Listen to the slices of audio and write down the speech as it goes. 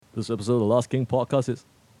This episode of the Last King podcast is...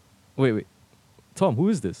 Wait. Tom, who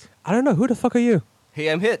is this? I don't know. Who the fuck are you? Hey,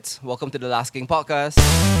 I'm Hidz. Welcome to the Last King podcast.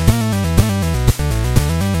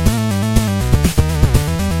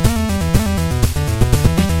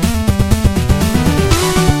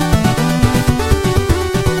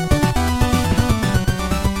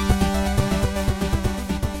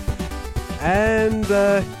 And,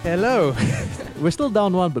 hello. We're still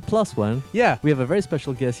down one, but plus one. Yeah. We have a very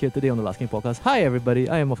special guest here today on the Last King podcast. Hi, everybody.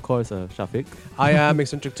 I am, of course, Shafiq. I am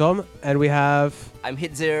Eccentric Tom, and we have... I'm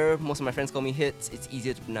Hidzer. Most of my friends call me Hidz. It's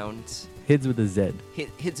easier to pronounce. Hidz with a Z.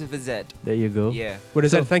 Hidz with a Z. There you go. Yeah. What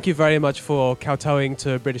is it? Thank you very much for kowtowing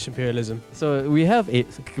to British imperialism. So we have a...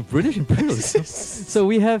 British imperialism? So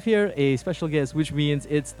we have here a special guest, which means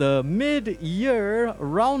it's the mid-year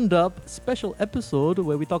roundup special episode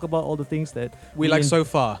where we talk about all the things that... We like so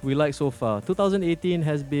far. 2018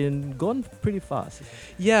 has been gone pretty fast.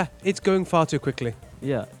 Yeah, it's going far too quickly.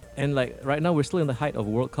 Yeah. And like right now we're still in the height of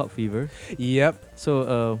World Cup fever. Yep.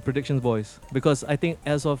 So predictions, boys. Because I think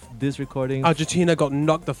as of this recording, Argentina got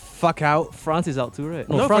knocked the fuck out. France is out too, right?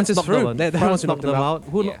 No, France is knocked through. them out. They're the France ones who knocked them out.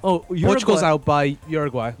 Who? Yeah. Uruguay. Portugal's out by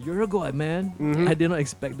Uruguay. Uruguay, man. Mhm. I did not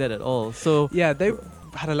expect that at all. So Yeah, they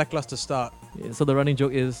had a lackluster start. yeah, so the running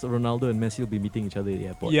joke is Ronaldo and Messi will be meeting each other at the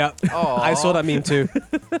airport. Yeah. Aww. I saw that meme too.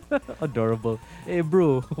 Adorable. Hey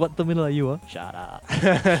bro, what terminal are you? Huh? Shut up.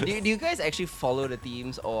 do you guys actually follow the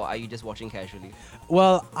teams, or are you just watching casually?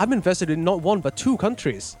 Well, I'm invested in not one but two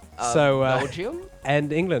countries. Belgium?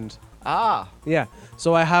 And England. Ah. Yeah.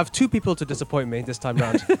 So I have two people to disappoint me this time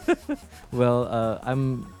round. Well,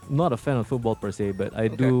 I'm not a fan of football per se, but I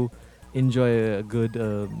do enjoy a good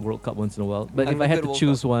World Cup once in a while. But And if a I had good to World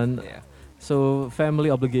choose Cup. one, Yeah. so family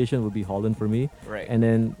obligation would be Holland for me. Right. And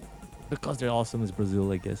then, because they're awesome, is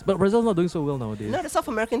Brazil, I guess. But Brazil's not doing so well nowadays. No, the South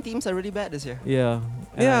American teams are really bad this year. Yeah.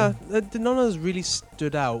 Yeah, none of us really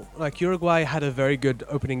stood out. Like Uruguay had a very good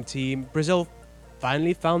opening team. Brazil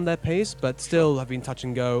finally found their pace, but still have been touch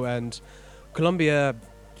and go. And Colombia,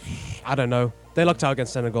 I don't know. They lucked out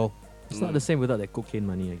against Senegal. It's not the same without that cocaine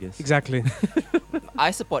money, I guess. Exactly.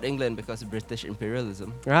 I support England because of British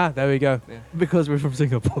imperialism. There we go. Because we're from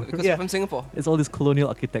Singapore. Because Yeah. I'm from Singapore. It's all this colonial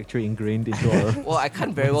architecture ingrained into our... Well, I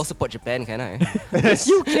can't very well support Japan, can I? Yes,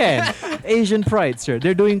 you can. Asian pride, sir.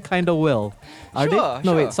 They're doing kind of well. Are they? Sure,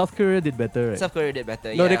 No, sure. wait. South Korea did better, right? South Korea did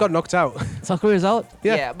better. No, yeah. they got knocked out. South Korea's out?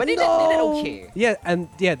 Yeah, but they did okay.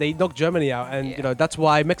 Yeah, they knocked Germany out, and Yeah. that's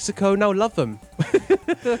why Mexico now love them.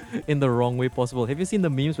 In the wrong way possible. Have you seen the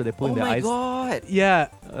memes where they're pulling Oh their my eyes? god. Yeah,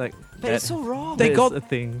 Like, That is so wrong. They that is got- a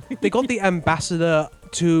thing. they got the ambassador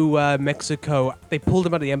to Mexico. They pulled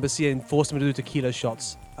him out of the embassy and forced him to do tequila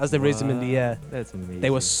shots as they raised him in the air. That's amazing. They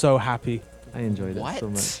were so happy. I enjoyed it What? so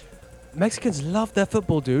much. Mexicans love their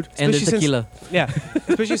football, dude. And the Especially since- tequila. Yeah,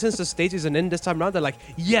 especially since the States isn't in this time round. They're like,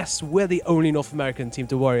 yes, we're the only North American team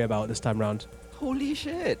to worry about this time round. Holy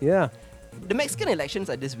shit. Yeah. The Mexican elections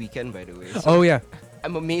are this weekend, by the way. So Oh, yeah.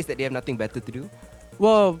 I'm amazed that they have nothing better to do.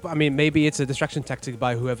 Well, I mean, maybe it's a distraction tactic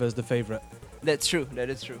by whoever's the favorite. That's true. That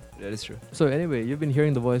is true. That is true. So anyway, you've been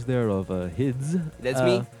hearing the voice there of Hidz. That's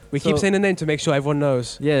me. We keep So- saying the name to make sure everyone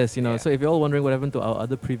knows. Yes, Yeah. so if you're all wondering what happened to our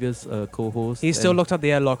other previous co-host... He's still and locked out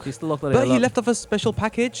the airlock. He's still locked out But the he left off a special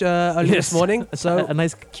package early this morning. So, a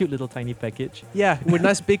nice, cute little tiny package. yeah, with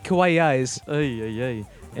nice big kawaii eyes. Ay, ay, ay.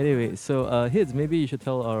 Anyway, so Hidz, maybe you should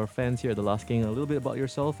tell our fans here at The Last King a little bit about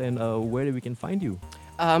yourself and where we can find you.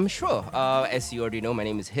 Sure. As you already know, my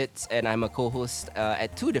name is Hidz, and I'm a co-host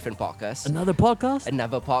at two different podcasts. Another podcast?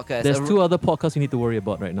 Another podcast. There's two other podcasts you need to worry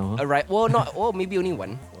about right now, huh? Right. Well, not. Well, maybe only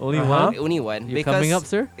one. Only Uh-huh. one? Only one. You because, coming up,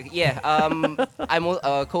 sir? Yeah. I'm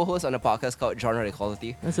a co-host on a podcast called Genre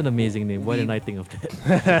Equality. That's an amazing name. Why didn't I think of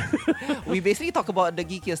that? We basically talk about the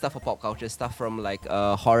geekier stuff of pop culture, stuff from like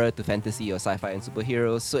horror to fantasy or sci-fi and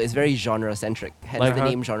superheroes. So it's very genre-centric. Hence Like the how-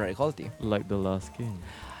 name Genre Equality. Like The Last King.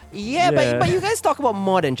 Yeah, Yeah. But you guys talk about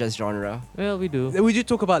more than just genre. Well, we do. We do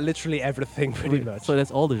talk about literally everything, pretty much. So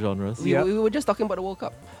that's all the genres. We, Yeah. we were just talking about the World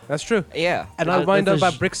Cup. That's true. Yeah. And I wind up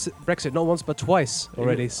that's about a Brexit not once but twice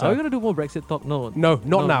already. Are we So going to do more Brexit talk? No. no,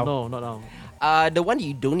 not now. No, not now. The one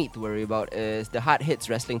you don't need to worry about is the Hidz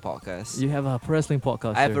Wrestling Podcast. You have a pro wrestling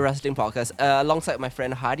podcast. I have a sir. wrestling podcast alongside my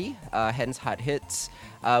friend Hardy, hence Hidz.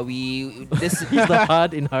 He's the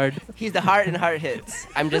hard in hard. He's the hard and hard hits.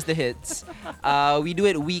 I'm just the hits. We do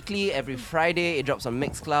it weekly every Friday. It drops on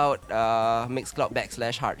Mixcloud, Mixcloud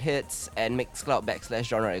 /hard hits and Mixcloud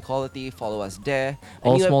 /genre equality. Follow us there.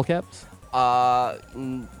 All small caps?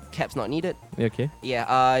 Caps not needed. Okay.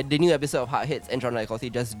 Yeah, the new episode of Hard Hits and Genre Equality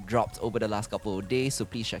just dropped over the last couple of days, so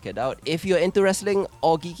please check it out. If you're into wrestling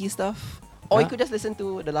or geeky stuff, or you Yeah. could just listen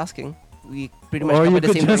to The Last King. We pretty much Or cover you the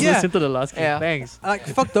could same just ground. listen to the last game. Yeah. Thanks. Like,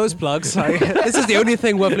 fuck those plugs. Like, this is the only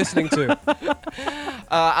thing worth listening to.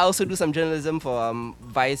 I also do some journalism for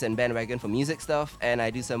Vice and Bandwagon for music stuff, and I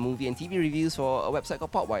do some movie and TV reviews for a website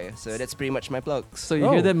called Popwire. So that's pretty much my plugs. So you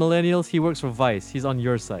Oh. hear that, millennials? He works for Vice. He's on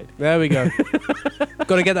your side. There we go.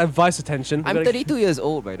 Got to get that Vice attention. I'm 32 years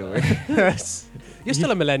old, by the way. You're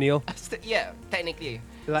still a millennial. Yeah, technically.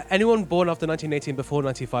 Like, anyone born after 1918 before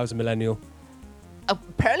 95 is a millennial.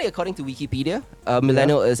 Apparently, according to Wikipedia,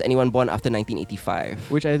 millennial is anyone born after 1985.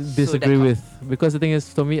 Which I disagree with. Because the thing is,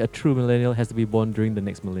 for me, a true millennial has to be born during the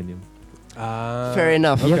next millennium. Fair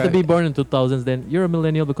enough. You have to Okay. be born in 2000s, then you're a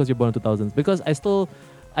millennial because you're born in 2000s. Because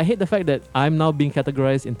I hate the fact that I'm now being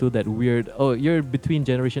categorized into that weird, oh, you're between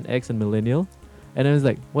Generation X and millennial. And then it's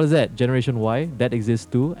like, what is that? Generation Y? That exists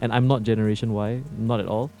too. And I'm not Generation Y, not at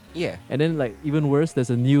all. Yeah. And then, like, even worse, there's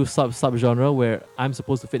a new sub-genre where I'm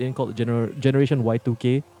supposed to fit in called Generation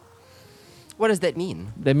Y2K. What does that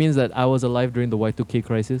mean? That means that I was alive during the Y2K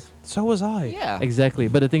crisis. So was I. Yeah. Exactly.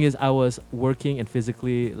 But the thing is, I was working and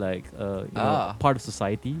physically, like, part of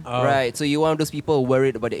society. Oh. Right. So you're one of those people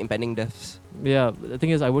worried about the impending deaths. Yeah, the thing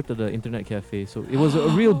is, I worked at the internet cafe, so it was a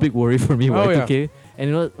real big worry for me, Oh, Y2K. And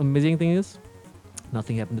you know what the amazing thing is?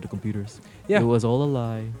 Nothing happened to the computers. Yeah. It was all a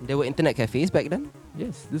lie. There were internet cafes back then.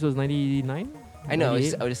 Yes, this was 99? I know. I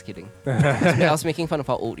was 98? just kidding. I was making fun of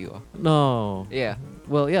how old you are. No. Yeah.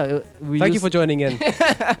 Well, yeah, Thank you for joining in.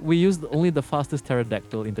 we used only the fastest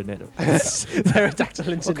pterodactyl internet. Pterodactyl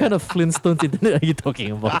What internet. kind of Flintstones internet are you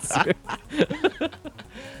talking about, sir?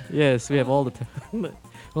 Yes, we have all the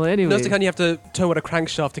well, anyway. That's the kind you have to turn with a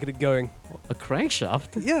crankshaft to get it going. A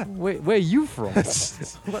crankshaft? Yeah. Where are you from?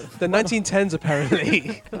 The 1910s,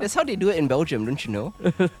 apparently. That's how they do it in Belgium, don't you know?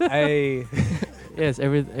 Hey. Yes,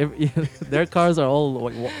 every their cars are all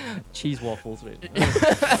like cheese waffles, right?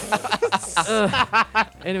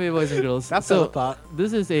 Anyway, boys and girls. That's so the part.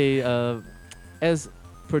 this is as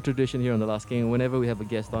per tradition here on The Last King, whenever we have a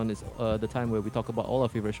guest on, it's the time where we talk about all our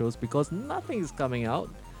favorite shows because nothing is coming out.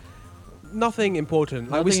 Nothing important.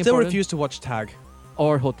 Like, we Nothing still important? refuse to watch Tag.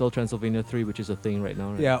 Or Hotel Transylvania 3, which is a thing right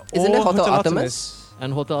now, right? Yeah. Isn't or it Hotel Artemis?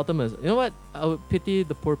 And Hotel Artemis. You know what? I would pity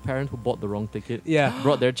the poor parent who bought the wrong ticket. Yeah.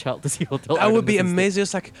 Brought their child to see Hotel That would be Artemis instead. amazing.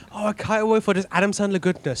 It's like, oh, I can't wait for this Adam Sandler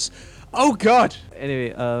goodness. Oh, God.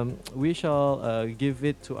 Anyway, we shall give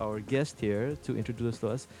it to our guest here to introduce to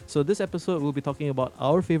us. So this episode, we'll be talking about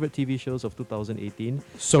our favorite TV shows of 2018.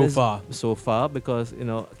 So There's- far. So far, because,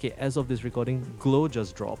 okay, as of this recording, Glow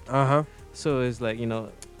just dropped. Uh-huh. So it's like,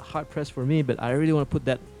 hard pressed for me, but I really want to put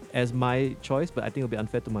that as my choice, but I think it'll be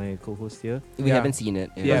unfair to my co-host here. We Yeah. haven't seen it.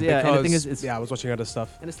 Yeah, Yeah, and the because thing is, it's- I was watching other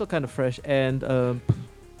stuff. And it's still kind of fresh. And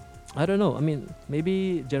I don't know. I mean,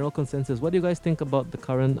 maybe general consensus. What do you guys think about the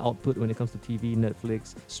current output when it comes to TV,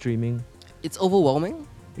 Netflix, streaming? It's overwhelming.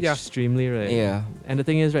 Yeah. Extremely, right? Yeah. And the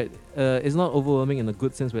thing is, right, it's not overwhelming in a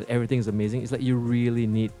good sense where everything is amazing. It's like you really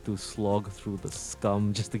need to slog through the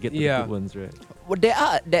scum just to get to the Yeah. good ones, right? Well,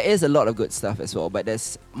 there is a lot of good stuff as well, but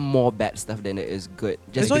there's more bad stuff than there is good.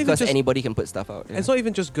 Just It's not even because just- anybody can put stuff out. It's not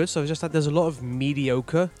even just good stuff. It's just that there's a lot of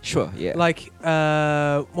mediocre. Sure. Yeah. Like,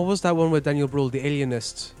 what was that one with Daniel Brühl, The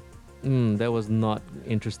Alienist? That was not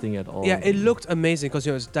interesting at all. Yeah, it looked amazing because,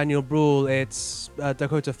 it's Daniel Brühl, it's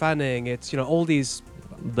Dakota Fanning, it's, all these...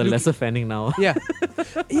 The lesser fanning now. Yeah.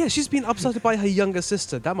 Yeah, she's been upset by her younger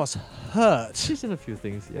sister. That must hurt. She's in a few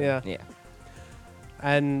things, Yeah. yeah.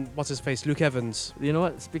 And what's his face? Luke Evans. You know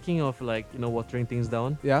what? Speaking of watering things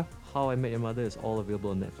down, Yeah? How I Met Your Mother is all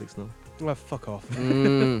available on Netflix now. Oh, fuck off.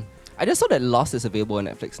 I just saw that Lost is available on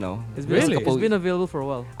Netflix now. It's There's a Really? couple- It's been available for a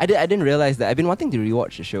while. I didn't realize that. I've been wanting to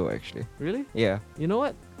rewatch the show actually. Really? Yeah. You know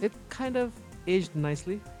what? It kind of aged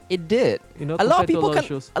nicely. It did. You know, A lot compared of to people lot of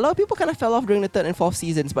shows. a lot of people kind of fell off during the third and fourth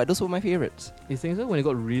seasons, but those were my favorites. You think so? When it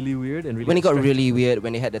got really weird and really When it got abstract? really weird,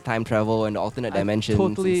 when they had the time travel and the alternate dimensions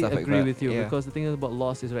totally and stuff agree like that. with you Yeah. because the thing about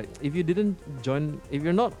Lost is right. If you didn't join, if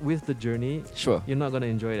you're not with the journey, Sure. you're not gonna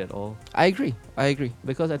enjoy it at all. I agree.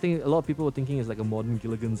 Because I think a lot of people were thinking it's like a modern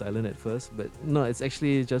Gilligan's Island at first, but no, it's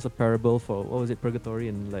actually just a parable for what was it, purgatory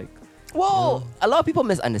and like. Well, a lot of people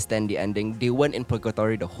misunderstand the ending. They weren't in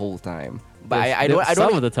purgatory the whole time. But Yes, I don't.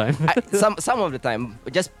 some of the time. some of the time,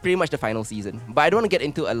 just pretty much the final season. But I don't want to get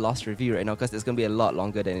into a Lost review right now because it's gonna be a lot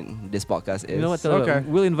longer than this podcast is. You know what? Okay.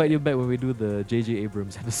 We'll invite you back when we do the J.J.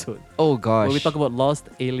 Abrams episode. Oh gosh. Where we talk about Lost,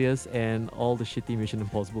 Alias, and all the shitty Mission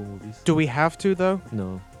Impossible movies. Do we have to, though?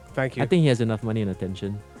 No. Thank you. I think he has enough money and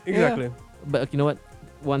attention. Exactly. But you know what?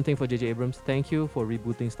 One thing for J.J. Abrams, thank you for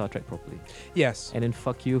rebooting Star Trek properly. Yes. And then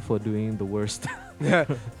fuck you for doing the worst.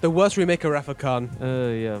 The worst remake of Rafa Khan.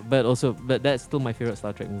 Yeah. But that's still my favorite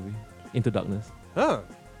Star Trek movie, Into Darkness. Oh.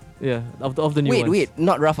 Yeah, of the new ones. Wait,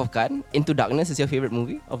 not Wrath of Khan. Into Darkness is your favorite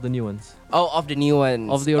movie? Of the new ones. Oh, of the new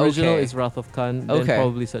ones. Of the original Okay. is Wrath of Khan. Then Okay.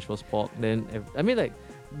 probably Search for Spock. Then I mean like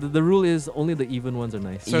the rule is only the even ones are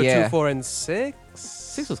nice. So Yeah. 2, 4, and 6.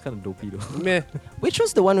 6 was kind of dopey though. Meh. Which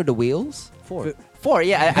was the one with the whales? 4. 4,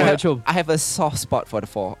 yeah. I, Four I, at have, home. I have a soft spot for the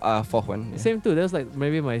fourth one. Yeah. Same too. That was like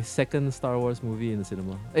maybe my second Star Wars movie in the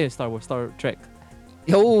cinema. Star Trek.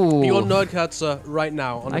 Oh, Your nerd cards are right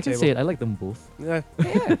now on the I can table. say it. I like them both. Yeah.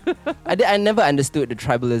 yeah. I never understood the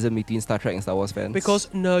tribalism between Star Trek and Star Wars fans. Because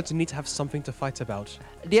nerds need to have something to fight about.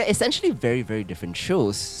 they are essentially very, very different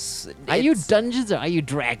shows. Are you It's- dungeons or are you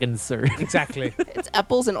dragons, sir? Exactly. It's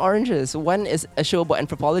apples and oranges. One is a show about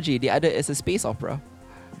anthropology. The other is a space opera.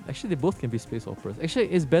 Actually, they both can be space operas. Actually,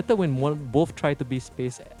 it's better when both try to be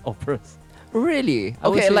space operas. Really? I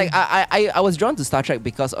would Okay, say- like I was drawn to Star Trek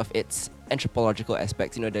because of its anthropological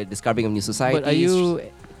aspects. You know, the discovering of new societies. But are you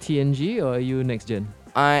TNG or are you next gen?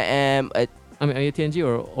 I am a. I mean, are you TNG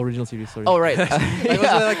or original series? Sorry. Oh right. like,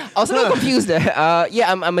 I was a little confused there.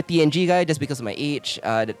 Yeah, I'm a TNG guy just because of my age.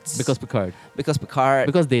 That's Because Picard. because Picard.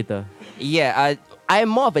 Because Data. Yeah, I'm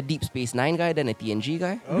more of a Deep Space Nine guy than a TNG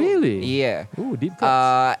guy. Oh. Really? Yeah. Ooh, deep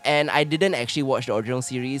cuts. And I didn't actually watch the original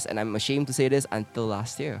series, and I'm ashamed to say this until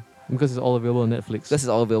last year. Because it's all available on Netflix. This is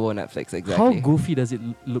all available on Netflix. Exactly. How goofy does it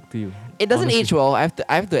look to you? It doesn't honestly? age well. I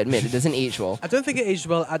have to admit, it doesn't age well. I don't think it aged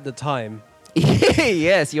well at the time.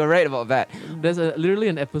 Yes, you're right about that. There's literally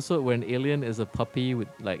an episode where an alien is a puppy with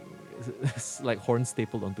like horns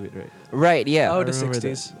stapled onto it, right? Right, yeah. Oh, I the remember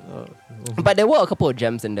 60s. that. But there were a couple of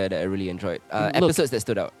gems in there that I really enjoyed. Look. Episodes that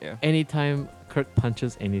stood out. Yeah. Anytime Kirk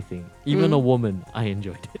punches anything, even a woman, I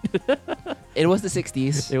enjoyed it. It was the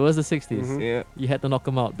 60s. It was the 60s. Mhm. Yeah. You had to knock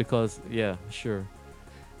him out because, yeah, sure.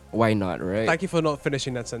 Why not, right? Thank you for not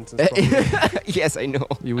finishing that sentence. properly. Yes, I know.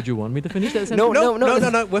 Would you want me to finish that sentence? No,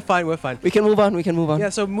 no. We're fine. We're fine. We can move on. Yeah,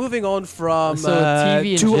 so moving on from So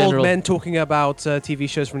TV in two old general. men talking about TV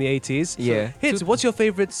shows from the 80s. Yeah. Hidz, what's your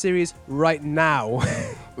favorite series right now?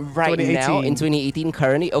 Right now, in 2018,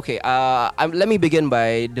 currently. Okay, let me begin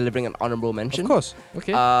by delivering an honorable mention. Of course.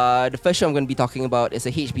 Okay. The first show I'm going to be talking about is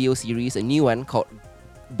a HBO series, a new one called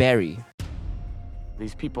Barry.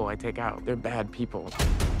 These people I take out, they're bad people.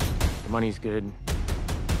 The money's good.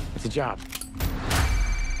 It's a job.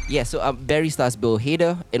 Yeah, so Barry stars Bill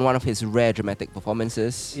Hader in one of his rare dramatic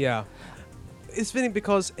performances. Yeah. It's fitting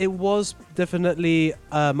because it was definitely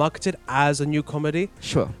marketed as a new comedy,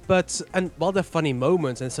 Sure. and while there are funny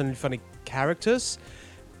moments and certainly funny characters,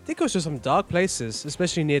 they go through some dark places,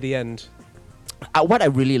 especially near the end. What I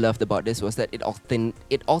really loved about this was that it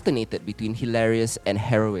alternated between hilarious and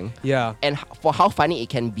harrowing. Yeah. And for how funny it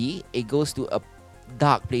can be, it goes to a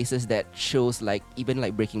dark places that shows like even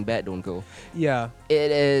like Breaking Bad don't go. Yeah.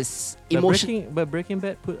 It is emotional. But Breaking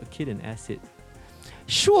Bad put a kid in acid.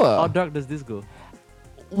 Sure. How dark does this go?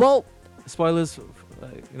 Well, Spoilers, are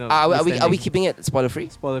we withstanding. keeping it spoiler free?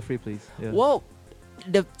 Spoiler free, please. Yeah. Well,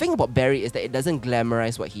 the thing about Barry is that it doesn't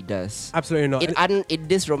glamorize what he does. Absolutely not. It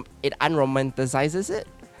unromanticizes it.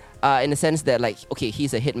 In the sense that, like, okay,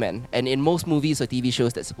 he's a hitman, and in most movies or TV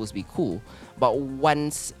shows that's supposed to be cool, but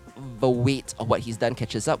once the weight of what he's done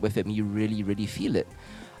catches up with him, you really, really feel it.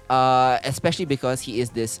 Especially because he is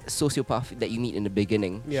this sociopath that you meet in the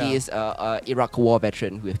beginning. Yeah. He is a Iraq War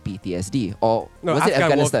veteran with PTSD, or No, was it Afghan War-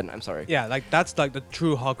 Afghanistan? I'm sorry. Yeah, like that's like the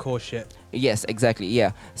true hardcore shit. Yes, exactly.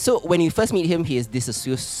 Yeah. So when you first meet him, he is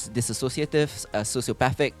disassociative,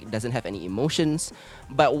 sociopathic, doesn't have any emotions.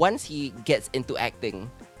 But once he gets into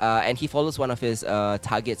acting, and he follows one of his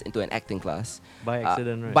targets into an acting class By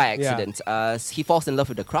accident, right? by accident, he falls in love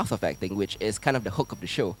with the craft of acting, which is kind of the hook of the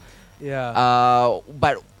show. Yeah.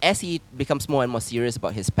 But as he becomes more and more serious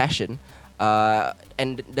about his passion,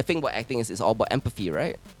 and the thing about acting is it's all about empathy,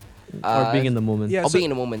 right? or being in the moment. Yeah, or so- being in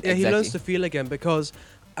the moment. Yeah, exactly. he learns to feel again because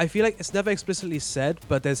I feel like it's never explicitly said,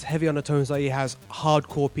 but there's heavy undertones that he has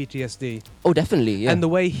hardcore PTSD. Oh, definitely. Yeah. And the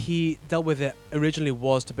way he dealt with it originally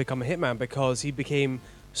was to become a hitman because he became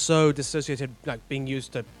so dissociated, like being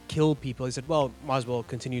used to kill people. He said, well, might as well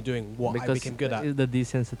continue doing what I became good at. The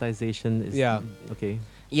desensitization is Yeah. okay.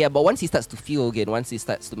 Yeah, but once he starts to feel again, once he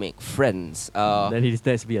starts to make friends, Then he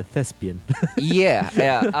decides to be a thespian. yeah.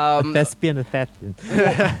 Thespian, a thespian.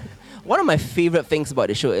 One of my favorite things about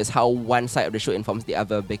the show is how one side of the show informs the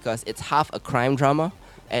other because it's half a crime drama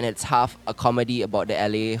and it's half a comedy about the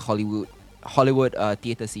LA Hollywood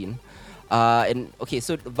theater scene. And okay,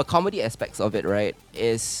 so the comedy aspects of it, right,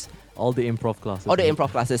 is All the improv classes. all the right? improv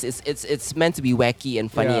classes. It's meant to be wacky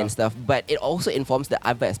and funny Yeah. and stuff, but it also informs the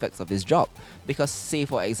other aspects of his job. Because say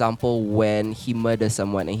for example, when he murders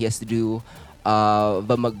someone and he has to do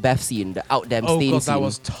the Macbeth scene, the out damn Oh stain god, scene. that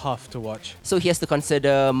was tough to watch. So he has to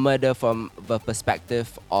consider murder from the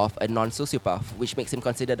perspective of a non-sociopath, which makes him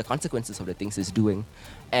consider the consequences of the things he's doing,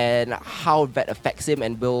 and how that affects him.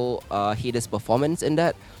 And Bill Hader's performance in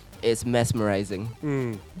that is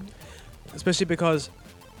mesmerizing. Especially because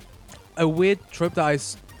a weird trope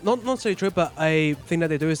that not necessarily trope, but a thing that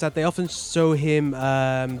they do is that they often show him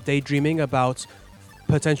daydreaming about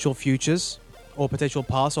potential futures or potential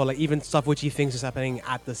past, or like even stuff which he thinks is happening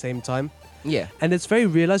at the same time. Yeah. And it's very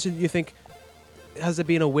realized. You think, has there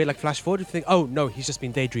been a weird like flash forward? You think, oh no, he's just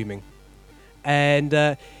been daydreaming,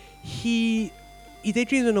 and he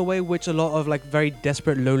daydreams in a way which a lot of like very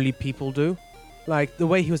desperate, lonely people do. Like the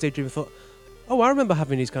way he was daydreaming, I thought, oh, I remember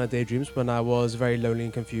having these kind of daydreams when I was very lonely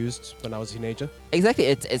and confused when I was a teenager. Exactly.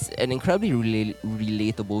 It's an incredibly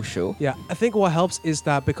relatable show. Yeah, I think what helps is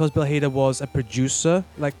that because Bill Hader was a producer,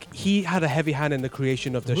 like he had a heavy hand in the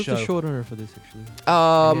creation of the Who's show. the showrunner for this actually?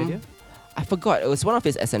 Any idea? I forgot. It was one of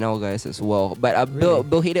his SNL guys as well. But Really?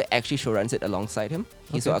 Bill Hader actually showruns it alongside him.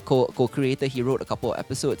 He's Okay. a co-creator. He wrote a couple of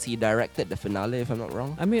episodes. He directed the finale, if I'm not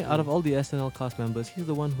wrong. I mean, out of all the SNL cast members, he's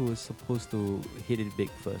the one who was supposed to hit it big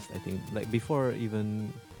first. I think, like before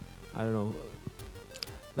even, I don't know,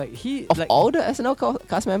 like he Of like, all the SNL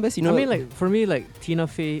cast members, you know. I mean, like for me, like Tina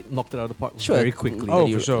Fey knocked it out of the park Sure. very quickly. Oh,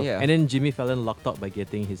 for sure. Yeah. And then Jimmy Fallon locked out by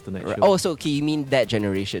getting his Tonight Right. Show. Oh, so okay, you mean that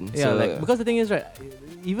generation? yeah, So, like because the thing is, right,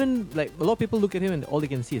 even like a lot of people look at him and all they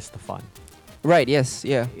can see is Stefan. right. Yes.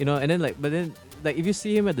 Yeah. You know, and then like, but then like if you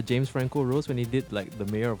see him at the James Franco roast when he did like the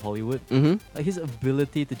Mayor of Hollywood, Mm-hmm. like his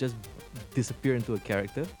ability to just disappear into a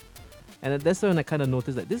character. And that's when I kind of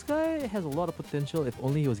noticed that this guy has a lot of potential if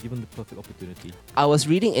only he was given the perfect opportunity. I was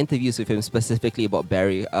reading interviews with him specifically about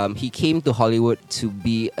Barry. He came to Hollywood to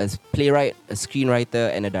be a playwright, a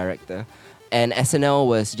screenwriter, and a director. And SNL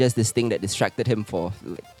was just this thing that distracted him for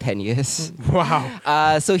like 10 years.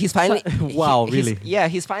 Wow. So he's finally... Wow, really?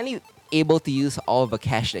 He's finally able to use all the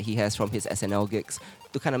cash that he has from his SNL gigs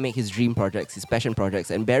to kind of make his dream projects, his passion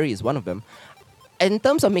projects, and Barry is one of them. In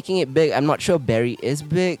terms of making it big, I'm not sure Barry is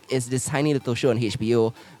big. It's this tiny little show on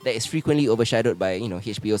HBO that is frequently overshadowed by, you know,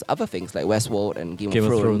 HBO's other things like Westworld and Game of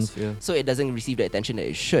Thrones. Yeah. So it doesn't receive the attention that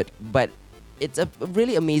it should. But it's a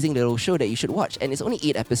really amazing little show that you should watch. And it's only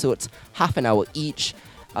 8 episodes, half an hour each,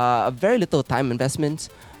 a very little time investment.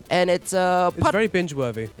 And it's It's very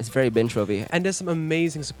binge-worthy. it's very binge-worthy. And there's some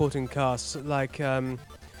amazing supporting casts. Like,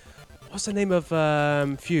 what's the name of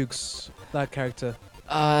Fuchs, that character?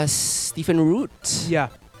 Stephen Root. Yeah.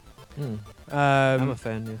 Hmm. I'm a Um,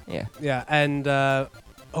 fan, yeah. Yeah. yeah, and,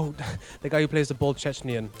 the guy who plays the bald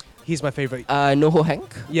Chechnyan. He's my favorite. Noho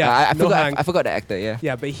Hank. Yeah, I Noho forgot. Hank. I forgot the actor. Yeah.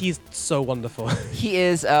 Yeah, but he's so wonderful. He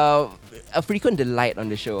is a frequent delight on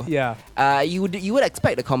the show. Yeah. You would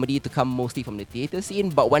expect the comedy to come mostly from the theater scene,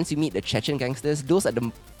 but once you meet the Chechen gangsters, those are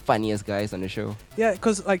the funniest guys on the show. Yeah,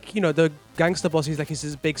 because, like, you know, the gangster boss, he's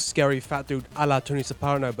this big, scary, fat dude a la Tony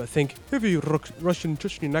Soprano, but think heavy Russian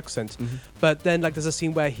Chechnyan accent. Mm-hmm. But then, like, there's a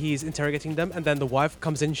scene where he's interrogating them, and then the wife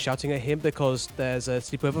comes in shouting at him because there's a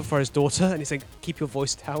sleepover for his daughter, and he's like, keep your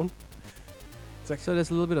voice down. It's like, So there's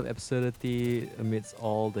a little bit of absurdity amidst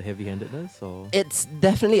all the heavy-handedness, or It's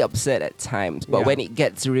definitely upset at times, but Yeah. when it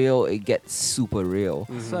gets real, it gets super real.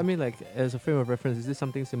 So I mean, like as a frame of reference, is this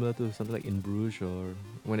something similar to something like In Bruges, or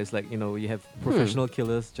when it's like, you know, you have professional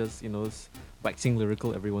killers just, you know, waxing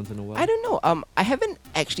lyrical every once in a while? I don't know. I haven't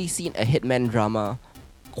actually seen a hitman drama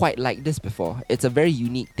quite like this before. It's a very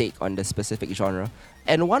unique take on the specific genre,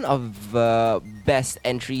 and one of the best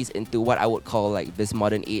entries into what I would call like this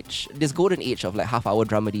modern age, this golden age of like half-hour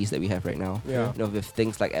dramedies that we have right now. Yeah. You know, with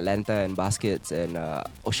things like Atlanta and Baskets and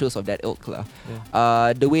or shows of that ilk.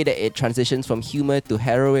 Yeah. The way that it transitions from humor to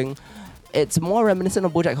harrowing, it's more reminiscent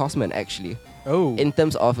of BoJack Horseman actually, oh. in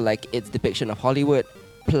terms of like its depiction of Hollywood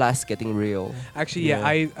plus getting real. Actually, yeah, Yeah,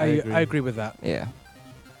 I agree. I agree with that. Yeah.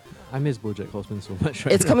 I miss BoJack Horseman so much.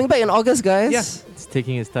 Right It's now. coming back in August, guys. Yeah. It's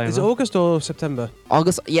taking its time. Is it huh? August or September?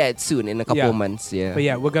 August, yeah, it's soon, in a couple Yeah. of months, yeah. But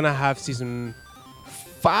yeah, we're gonna have season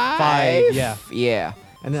 5? yeah. Yeah.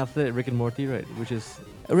 And then after that, Rick and Morty, right? Which is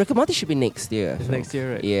Rick and Morty should be next year. it's next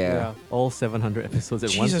year, right? Yeah. All 700 episodes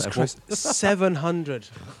at Jesus once. I hope. Christ, 700.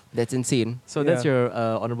 That's insane. So that's Yeah. your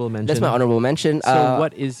honorable mention. That's my honorable mention. So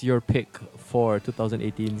what is your pick for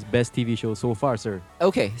 2018's best TV show so far, sir?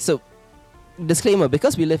 Okay, so disclaimer,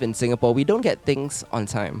 because we live in Singapore, we don't get things on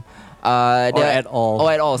time. Or there- at all.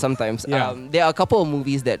 Or at all sometimes. Yeah. There are a couple of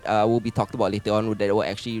movies that will be talked about later on that were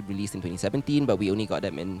actually released in 2017, but we only got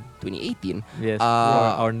them in 2018. Yes, Uh,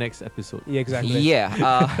 for our next episode. Yeah, exactly.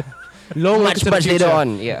 Yeah. Long much into the later future.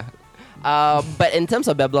 on, yeah. But in terms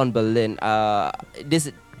of Babylon Berlin,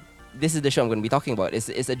 this this is the show I'm going to be talking about. It's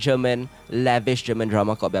a German, lavish German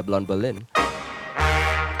drama called Babylon Berlin.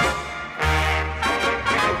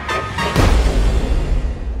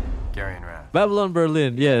 Babylon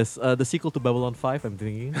Berlin, yes. The sequel to Babylon 5, I'm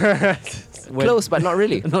thinking. Close, but not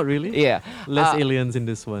really. Not really? Yeah. Less aliens in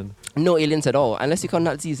this one. No aliens at all, unless you count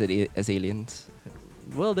Nazis as aliens.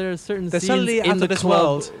 Well, there are certain They're scenes suddenly in out the of this club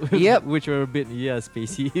world. Yep. which were a bit,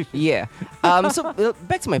 spacey. Yeah. So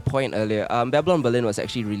back to my point earlier. Babylon Berlin was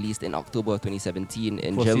actually released in October of 2017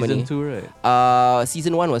 in For Germany. season 2, right?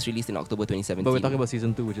 Season 1 was released in October 2017. But we're talking about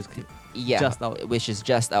season 2, which is just out. Which is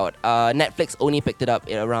just out. Netflix only picked it up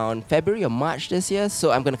in around February or March this year,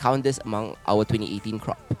 so I'm going to count this among our 2018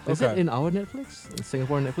 crop. Is Okay. it in our Netflix?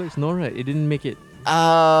 Singapore Netflix? No, right? It didn't make it.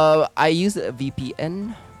 I used a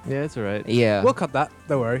VPN. Yeah, it's alright. Yeah. We'll cut that.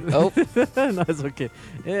 Don't worry. Oh, No, it's okay.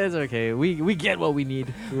 Yeah, it's okay. We get what we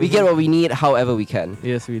need. we get what we need however we can.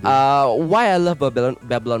 Yes, we do. Why I love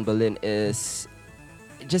Babylon Berlin is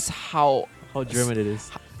just how... How German it is.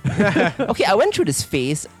 Okay, I went through this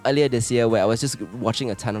phase earlier this year where I was just watching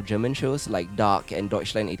a ton of German shows like Dark and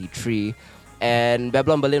Deutschland 83. And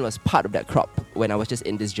Babylon Berlin was part of that crop when I was just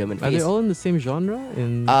in this German Are they phase. all in the same genre?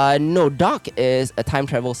 No, Dark is a time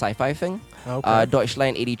travel sci-fi thing. Okay.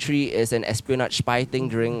 Deutschland 83 is an espionage spy thing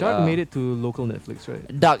during... Dark made it to local Netflix,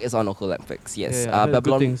 right? Dark is on local Netflix, yes. Yeah, I heard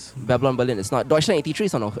good things. Babylon Berlin is not. Deutschland 83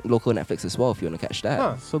 is on local Netflix as well if you want to catch that.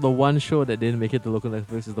 Huh. So the one show that didn't make it to local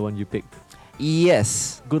Netflix is the one you picked.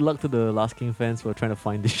 Yes. Good luck to the Last King fans who are trying to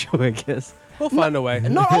find this show, I guess. We'll find a way.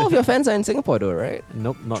 Not all of your fans are in Singapore though, right?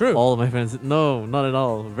 Nope, not True. all of my friends. No, not at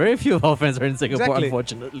all. Very few of our fans are in Singapore, Exactly.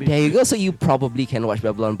 unfortunately. There you go. So you probably can watch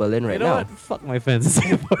Babylon Berlin right you know now. what? Fuck my fans in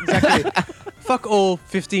Singapore. Exactly. Fuck all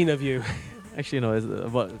 15 of you. Actually, no, it's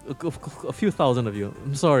about a few thousand of you.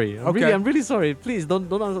 I'm sorry. Okay. I'm really sorry. Please don't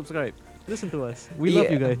unsubscribe. Listen to us. We love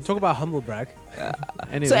Yeah. you guys. Talk about humble brag.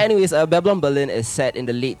 Anyway. So anyways, Babylon Berlin is set in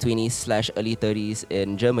the late 20s/early 30s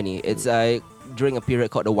in Germany. It's during a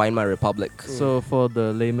period called the Weimar Republic. So for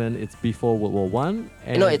the layman, it's before World War One.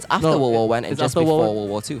 No, it's after World War One and it's just after before World- World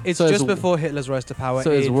War Two. It's So just it's- before Hitler's rise to power.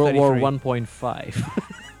 So it's in World War 33.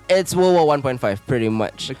 1.5. It's World War 1.5, pretty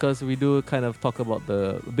much. Because we do kind of talk about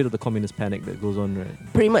a bit of the communist panic that goes on,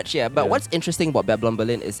 right? Pretty much, yeah. But Yeah. what's interesting about Babylon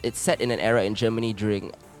Berlin is it's set in an era in Germany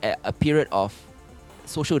during a period of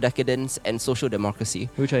social decadence and social democracy.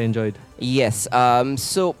 Which I enjoyed. Yes.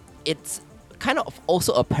 So it's kind of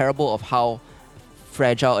also a parable of how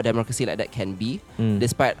fragile a democracy like that can be,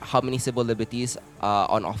 despite how many civil liberties are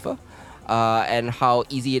on offer, and how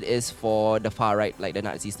easy it is for the far right, like the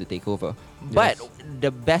Nazis, to take over. But Yes. the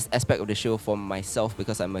best aspect of the show for myself,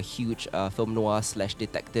 because I'm a huge film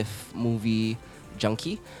noir/detective movie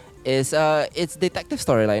junkie, is it's detective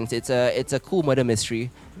storylines. It's a cool murder mystery.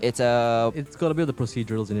 It's It's got a bit of the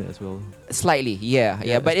procedurals in it as well. slightly, yeah.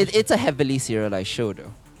 Yeah, But especially- it's a heavily serialized show,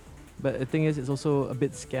 though. But the thing is, it's also a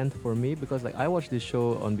bit scant for me because like I watched this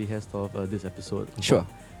show on behest of this episode. Sure.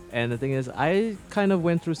 And the thing is, I kind of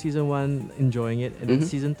went through season 1 enjoying it, and then Mhm.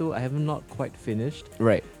 season 2 I have not quite finished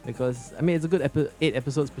Right. because I mean it's a good 8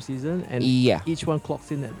 episodes per season, and Yeah. each one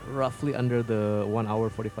clocks in at roughly under the 1 hour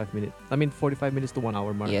 45 minutes. I mean 45 minutes to 1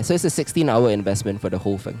 hour mark. Yeah, so it's a 16-hour investment for the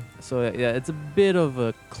whole thing. So yeah, it's a bit of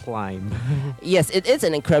a climb. Yes, it is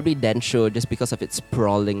an incredibly dense show just because of its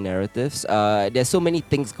sprawling narratives. There's so many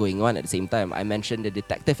things going on at the same time. I mentioned the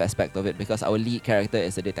detective aspect of it because our lead character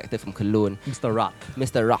is a detective from Cologne, Mr. Rat.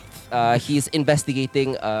 Mr. Rath. He's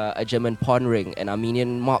investigating a German pawn ring, an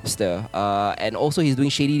Armenian mobster, and also he's doing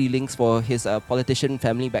shady dealings for his politician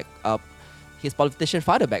his politician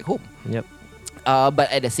father back home. Yep.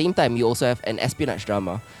 But at the same time, you also have an espionage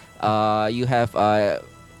drama. You have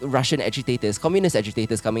Russian agitators, communist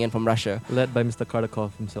agitators coming in from Russia, Led by Mr. Kardakov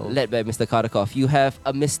himself. led by Mr. Kardakov. You have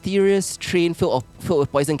a mysterious train filled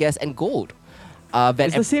with poison gas and gold.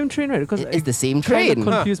 It's the same train, right? Because It's the same kind train.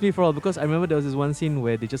 of confused me for all because I remember there was this one scene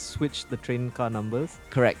where they just switched the train car numbers.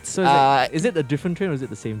 Correct. So is it a different train or is it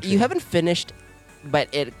the same train? You haven't finished, but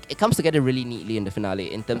it comes together really neatly in the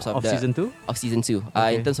finale in terms of, season 2? of season 2.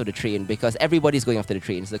 Okay. In terms of the train, because everybody's going after the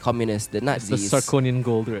trains, the communists, the It's Nazis. the Sarkonian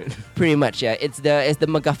gold, right? Pretty much, yeah. It's the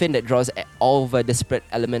MacGuffin that draws all the disparate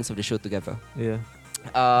elements of the show together. Yeah.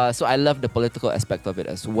 So I love the political aspect of it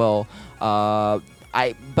as well.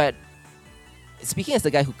 But speaking as the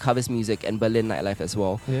guy who covers music and Berlin nightlife as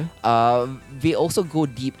well, Yeah. they also go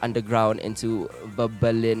deep underground into the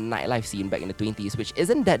Berlin nightlife scene back in the 20s, which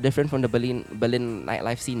isn't that different from the Berlin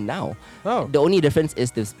nightlife scene now. Oh. The only difference is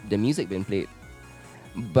the music being played.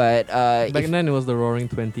 But Back then it was the Roaring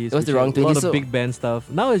 20s. It was the which Roaring had A lot 20s, of so- big band stuff.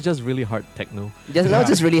 Now it's just really hard techno. now it's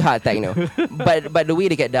just really hard techno. but the way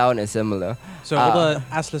they get down is similar. So all the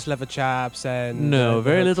assless leather chaps and No,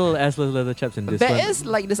 very hooks. little assless leather chaps in this There one. is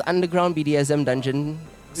like this underground BDSM dungeon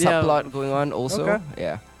Yeah. subplot going on also. Okay.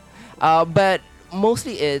 Yeah. But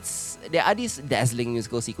mostly there are these dazzling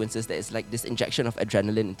musical sequences that is like this injection of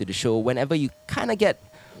adrenaline into the show whenever you kind of get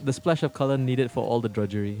The splash of color needed for all the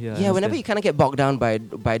drudgery. Yeah, I whenever you understand. kind of get bogged down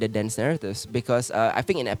by the dense narratives, because I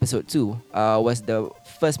think in episode 2 was the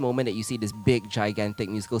first moment that you see this big gigantic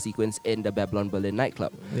musical sequence in the Babylon Berlin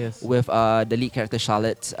nightclub Yes. with the lead character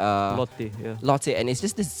Charlotte Lotte, yeah. Lotte, and it's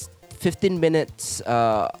just this 15 minutes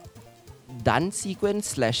dance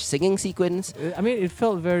sequence / singing sequence. I mean, it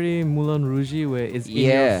felt very Moulin Rouge, where it's in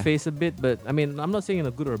your Yeah. face a bit. But I mean, I'm not saying in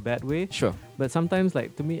a good or bad way. Sure. But sometimes,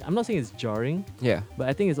 like to me, I'm not saying it's jarring. Yeah. But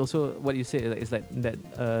I think it's also what you say. Like, it's like that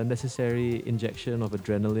necessary injection of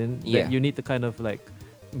adrenaline Yeah. that you need to kind of like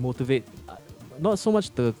motivate. Not so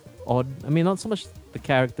much not so much the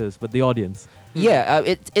characters, but the audience. Yeah,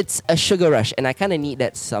 it's a sugar rush, and I kind of need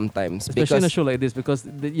that sometimes. Especially in a because show like this, because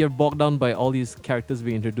you're bogged down by all these characters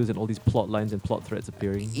being introduced and all these plot lines and plot threads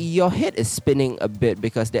appearing. your head is spinning a bit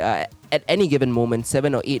because there are at any given moment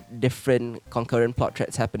 7 or 8 different concurrent plot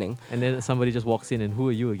threads happening. And then somebody just walks in and who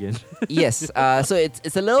are you again? Yes, so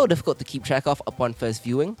it's a little difficult to keep track of upon first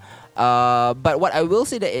viewing. But what I will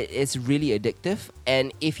say that it is really addictive,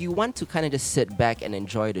 and if you want to kind of just sit back and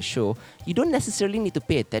enjoy the show, you don't necessarily need to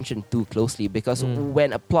pay attention too closely, because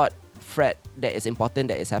when a plot thread that is important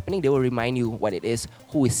that is happening, they will remind you what it is,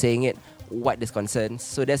 who is saying it, what this concerns.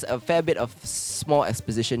 So there's a fair bit of small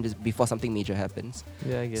exposition just before something major happens.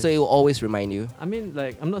 Yeah, I guess. So it will always remind you. I mean,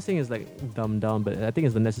 like, I'm not saying it's like dumbed down, but I think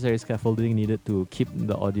it's the necessary scaffolding needed to keep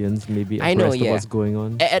the audience maybe I abreast know, of yeah. what's going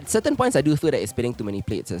on. At certain points, I do feel that it's spinning too many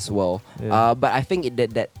plates as well. Yeah. But I think it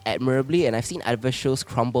did that admirably, and I've seen other shows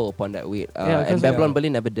crumble upon that weight. Yeah, And because- Babylon Yeah.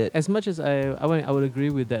 Berlin never did. As much as I would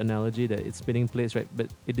agree with that analogy that it's spinning plates, right? But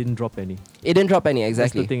it didn't drop any. It didn't drop any, That's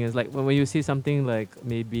exactly. the thing is, like, when you see something like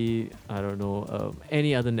maybe, I don't know,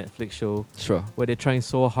 any other Netflix show Sure. where they're trying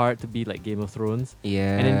so hard to be like Game of Thrones,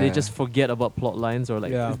 Yeah. and then they just forget about plot lines, or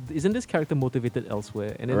like, Yeah. isn't this character motivated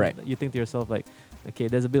elsewhere? And then Right. you think to yourself, like, okay,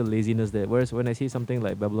 there's a bit of laziness there. Whereas when I see something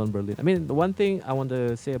like Babylon Berlin, I mean, the one thing I want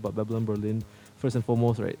to say about Babylon Berlin, first and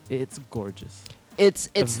foremost, right, it's gorgeous. It's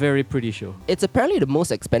It's a very pretty show. it's apparently the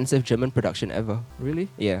most expensive German production ever. Really?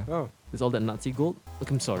 Yeah. Oh. It's all that Nazi gold?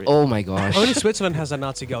 Look, I'm sorry. Oh my gosh. Only Switzerland has a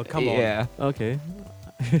Nazi girl. Come on. Yeah. Okay.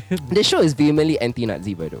 This show is vehemently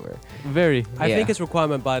anti-Nazi, by the way. Very. I Yeah. think it's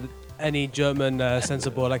requirement by any German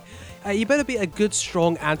sensible. Like, you better be a good,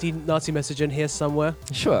 strong anti-Nazi message in here somewhere.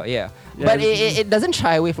 Sure, yeah. Yeah, But it's- it doesn't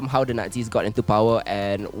shy away from how the Nazis got into power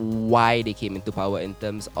and why they came into power in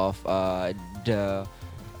terms of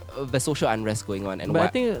the social unrest going on. And But why. I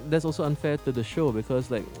think that's also unfair to the show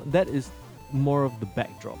because like that is more of the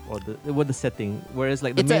backdrop or the setting, whereas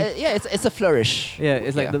like the main it's a flourish.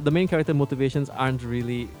 it's like Yeah. the main character motivations aren't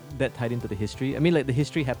really that tied into the history. I mean, like the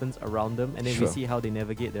history happens around them, and then we Sure. see how they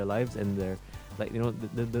navigate their lives and their like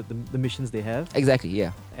the missions they have. Exactly,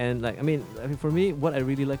 yeah. And like I mean for me, what I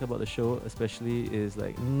really like about the show, especially, is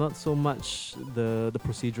like not so much the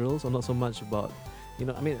procedurals, or not so much about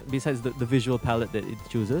besides the visual palette that it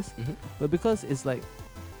chooses, Mhm. but because it's like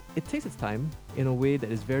it takes its time in a way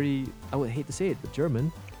that is very, I would hate to say it, but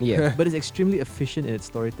German, Yeah. but it's extremely efficient in its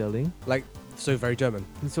storytelling. Like, so very German.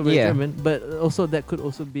 It's so very Yeah. German, but also that could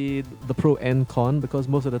also be the pro and con, because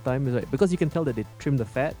most of the time is like, because you can tell that they trim the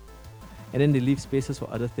fat and then they leave spaces for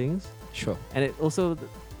other things, Sure. and it also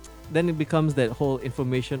then it becomes that whole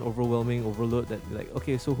information overwhelming overload that like,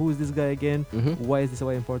 okay, so who is this guy again? Mm-hmm. Why is this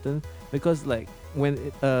why important? Because like when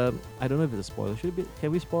it, I don't know if it's a spoiler.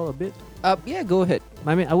 Can we spoil a bit? Yeah, go ahead.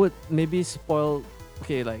 I mean, I would maybe spoil,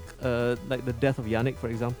 okay, like the death of Yannick, for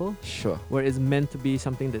example, Sure. where it's meant to be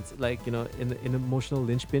something that's like, an emotional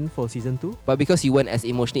linchpin for season 2. But because you weren't as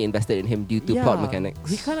emotionally invested in him due to plot mechanics.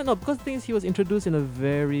 He kind of because the thing is he was introduced in a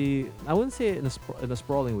very, I wouldn't say in a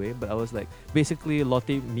sprawling way, but I was like, basically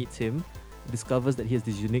Lotte meets him, discovers that he has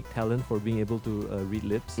this unique talent for being able to read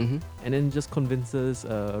lips, Mm-hmm. and then just convinces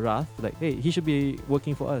Wrath like, hey, he should be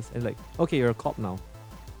working for us, and like, okay, you're a cop now,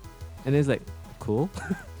 and it's like, cool.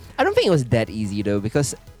 I don't think it was that easy though,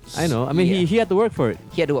 because I know. I mean, yeah. he had to work for it.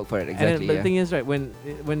 he had to work for it, And then, exactly. but Yeah. the thing is, right,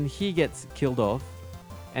 when he gets killed off,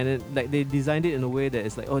 and then like they designed it in a way that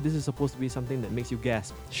it's like, oh, this is supposed to be something that makes you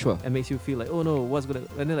gasp Sure. and makes you feel like, oh no, what's gonna?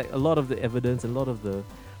 And then like a lot of the evidence and a lot of the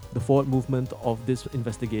forward movement of this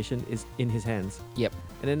investigation is in his hands. Yep.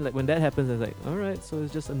 And then like when that happens, it's like, all right, so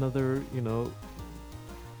it's just another,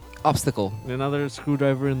 Obstacle. another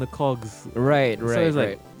screwdriver in the cogs. Right, So right, it's like,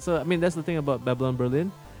 right. so I mean that's the thing about Babylon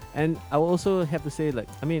Berlin, and I will also have to say like,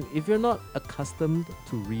 I mean if you're not accustomed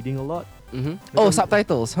to reading a lot, Mm-hmm. Oh, Because-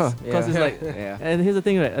 subtitles, huh? because it's like, yeah. and here's the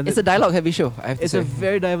thing, right? and It's a dialogue-heavy show. I have to It's say. a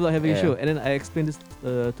very dialogue heavy Yeah. show, and then I explained this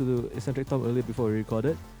to the eccentric Tom earlier before we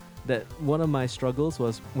recorded. That one of my struggles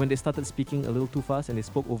was when they started speaking a little too fast and they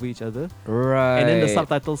spoke over each other, Right. and then the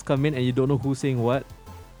subtitles come in and you don't know who's saying what.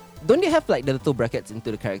 Don't they have like the little brackets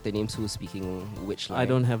into the character names who's speaking which line? I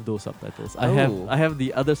don't have those subtitles. Oh. I have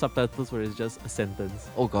the other subtitles where it's just a sentence.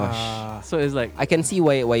 Oh gosh. So it's like, I can see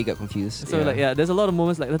why you got confused. so like yeah, there's a lot of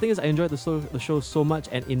moments like the thing is I enjoyed the show so much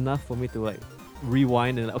and enough for me to like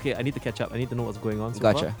rewind and like, okay, I need to catch up. I need to know what's going on. So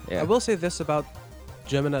Gotcha. far. Yeah. I will say this about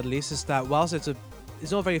German at least is that whilst it's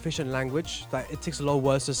not a very efficient language, that it takes a lot of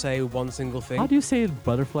words to say one single thing. How do you say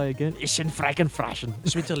butterfly again? Ischen fracken fraschen.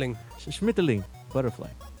 Schmetterling. Schmetterling. Butterfly.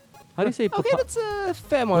 How do you say Okay, that's a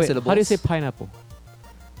fair amount of Wait, syllables. how do you say pineapple?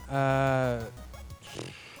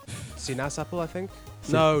 Sinasapple, I think.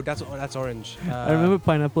 No, that's orange. I remember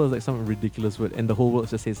pineapple is like some ridiculous word, and the whole world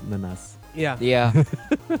just says nanas. Yeah. Yeah.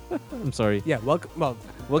 I'm sorry. Yeah.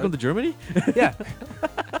 Welcome to Germany. Yeah.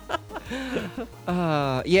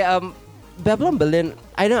 Babylon Berlin,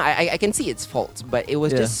 I know I can see its faults, but it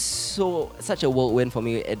was Yeah. just such a whirlwind for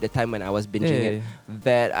me at the time when I was binging Yeah. it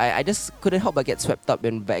that I just couldn't help but get swept up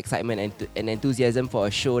in the excitement and enthusiasm for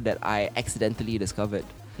a show that I accidentally discovered.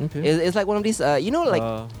 Okay. It's like one of these, you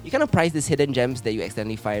kind of prize these hidden gems that you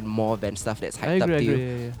accidentally find more than stuff that's I hyped agree. up to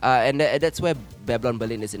you. Yeah. And that's where Babylon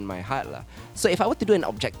Berlin is in my heart. So if I were to do an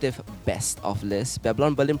objective best of list,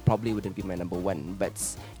 Babylon Berlin probably wouldn't be my number one, but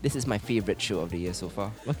this is my favorite show of the year so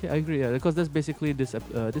far. Okay, I agree. Yeah, because that's basically this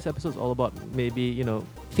episode is all about maybe Favorites.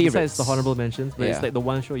 besides the honorable mentions, but it's Yeah. like the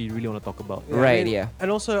one show you really want to talk about. Yeah, I Right, mean, yeah. And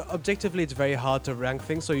also, objectively, it's very hard to rank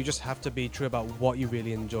things, so you just have to be true about what you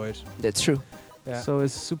really enjoyed. That's true. Yeah. So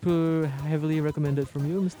it's super heavily recommended from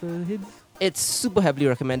you, Mr. Hidz. It's super heavily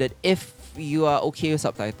recommended if you are okay with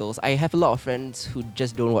subtitles. I have a lot of friends who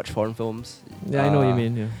just don't watch foreign films. Yeah, I know what you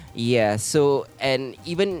mean. Yeah. Yeah, so, and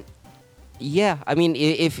even, yeah, I mean,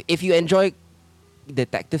 if you enjoy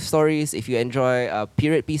detective stories, if you enjoy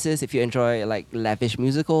period pieces, if you enjoy like lavish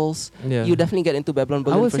musicals, Yeah. you definitely get into Babylon I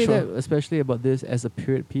Berlin would for say sure. that especially about this as a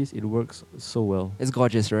period piece, it works so well. It's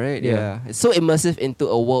gorgeous, right? Yeah. It's so immersive into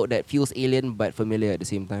a world that feels alien but familiar at the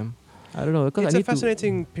same time. I don't know because It's I a need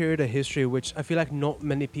fascinating period of history, which I feel like not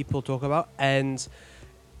many people talk about, and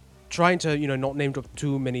trying to not name drop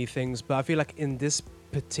too many things, but I feel like in this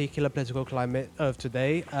particular political climate of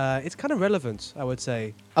today, it's kind of relevant, I would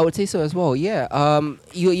say. I would say so as well, yeah.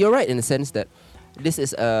 You're right in the sense that this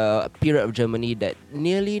is a period of Germany that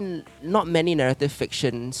not many narrative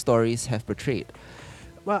fiction stories have portrayed.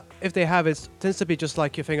 Well, if they have, it tends to be just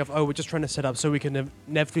like you think of, we're just trying to set up so we can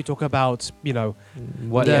inevitably talk about, to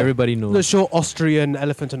what the- everybody knows. the short Austrian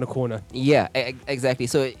elephant in the corner. Yeah, exactly.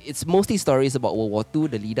 So it's mostly stories about World War II,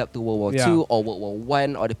 the lead up to World War Yeah. II, or World War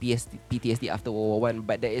One, or the PTSD after World War One.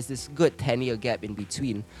 But there is this good 10-year gap in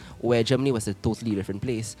between where Germany was a totally different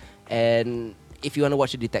place. And if you want to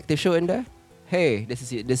watch a detective show in there, hey,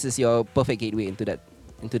 this is your perfect gateway into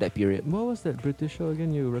that period. What was that British show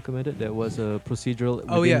again you recommended that was a procedural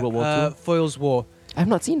Oh within yeah, World War II? Foyle's War. I've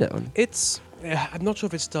not seen that one. I'm not sure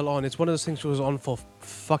if it's still on. It's one of those things that was on for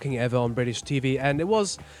fucking ever on British TV, and it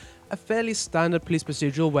was a fairly standard police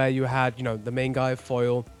procedural where you had, the main guy,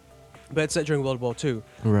 Foyle, but it's set during World War II.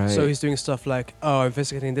 Right. So he's doing stuff like,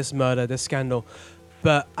 investigating this murder, this scandal,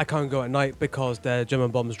 but I can't go at night because there are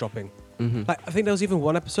German bombs dropping. Mm-hmm. Like, I think there was even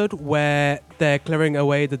one episode where they're clearing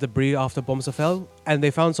away the debris after bombs have fell, and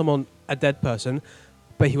they found a dead person,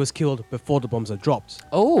 but he was killed before the bombs had dropped.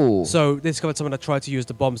 Oh. So they discovered someone that tried to use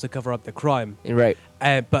the bombs to cover up the crime. Right.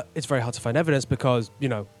 But it's very hard to find evidence because,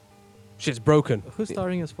 shit's broken. Who's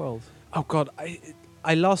starring as Foyles? Oh, God.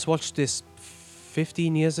 I last watched this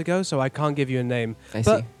 15 years ago, so I can't give you a name. I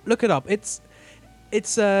But see. look it up. It's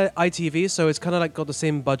ITV, so it's kind of like got the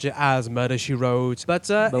same budget as Murder, She Wrote. But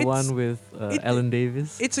The it's, one with Alan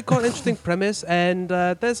Davis. it's a quite interesting premise, and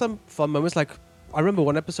there's some fun moments. Like, I remember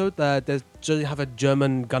one episode that they have a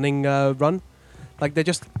German gunning run. Like, they're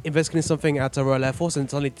just investigating something at the Royal Air Force, and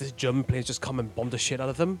suddenly this German planes just come and bomb the shit out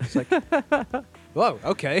of them. It's like, whoa,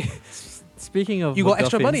 okay. Speaking of You got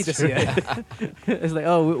extra MacGuffins, money this year. it's like,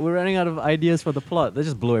 we're running out of ideas for the plot. Let's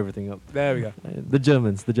just blow everything up. There we go. The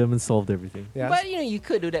Germans solved everything. Yeah. But you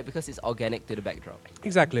could do that because it's organic to the backdrop.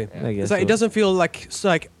 Exactly. Yeah. I guess It's like, so. it doesn't feel like,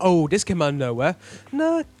 this came out of nowhere.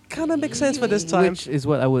 No, kind of makes sense for this time. Which is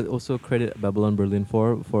what I would also credit Babylon Berlin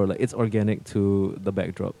for like it's organic to the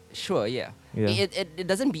backdrop. Sure, yeah. Yeah. It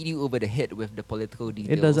doesn't beat you over the head with the political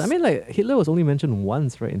details. It does. I mean, like Hitler was only mentioned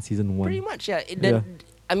once, right, in season 1. pretty much, yeah. Yeah.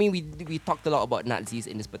 I mean, we talked a lot about Nazis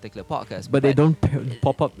in this particular podcast, But they don't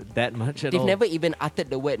pop up that much at They've all. never even uttered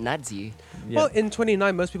the word Nazi. Yeah. Well, in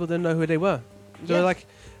 29, most people didn't know who they were. So Yeah. like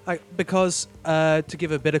because to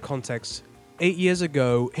give a bit of context, 8 years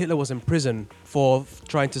ago, Hitler was in prison for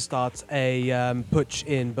trying to start a putsch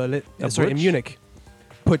in Berlin. A Sorry, in putsch? Munich.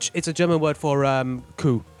 Putsch. It's a German word for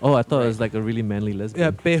coup. Oh, I thought it was like a really manly lesbian.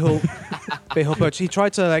 Yeah, Behel Putsch. He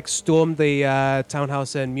tried to like storm the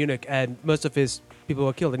townhouse in Munich, and most of his people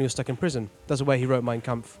were killed, and he was stuck in prison. That's where he wrote Mein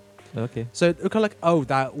Kampf. Okay. So it kind of like, oh,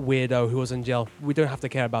 that weirdo who was in jail. We don't have to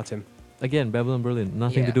care about him. Again, Babylon Berlin.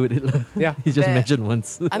 Nothing to Yeah. do with Hitler. Yeah. He's just There- mentioned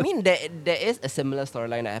once. I mean, there is a similar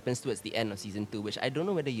storyline that happens towards the end of season 2, which I don't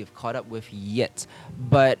know whether you've caught up with yet.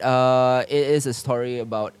 But it is a story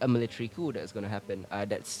about a military coup that's going to happen.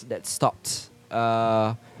 That stopped.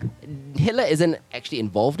 Hitler isn't actually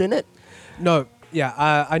involved in it. No,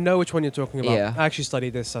 yeah, I know which one you're talking about. Yeah. I actually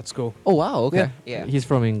studied this at school. Oh wow! Okay. Yeah. Yeah. He's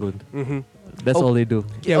from England. Mm-hmm. That's Oh. all they do.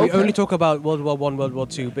 Yeah, we Okay. only talk about World War One, World War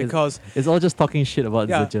Two because It's all just talking shit about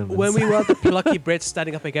yeah, the Germans. when we were the plucky Brits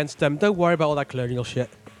standing up against them, don't worry about all that colonial shit.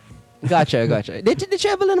 Gotcha. Did you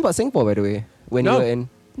ever learn about Singapore, by the way, when No. you were in?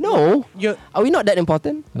 No. You Are we not that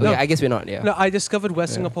important? Okay, No. I guess we're not. Yeah. no, I discovered where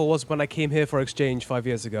Yeah. Singapore was when I came here for exchange 5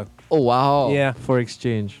 years ago. Oh wow. Yeah. For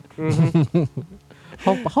exchange. Mhm.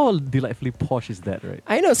 How delightfully posh is that, right?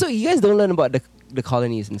 I know. So you guys don't learn about the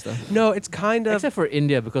colonies and stuff. No, it's kind of Except for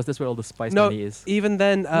India, because that's where all the spice no. money is. Even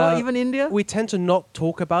then, Not even India? we tend to not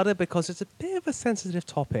talk about it because it's a bit of a sensitive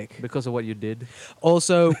topic. Because of what you did.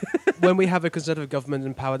 Also, when we have a conservative government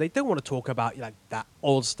in power, they don't want to talk about like that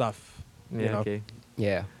old stuff. Yeah, You know. okay.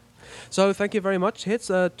 Yeah. So thank you very much, Hidz.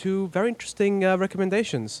 Two very interesting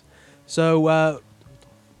recommendations. So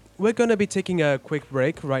we're going to be taking a quick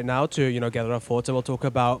break right now to gather our thoughts, and we'll talk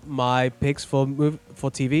about my picks for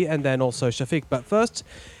TV and then also Shafiq. But first,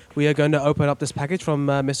 we are going to open up this package from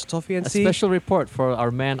Mr. Toffee and A see. special report for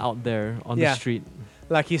our man out there on Yeah. the street.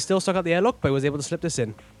 Like he's still stuck at the airlock, but he was able to slip this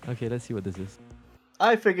in. Okay, let's see what this is.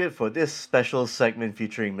 I figured for this special segment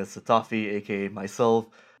featuring Mr. Toffee, aka myself,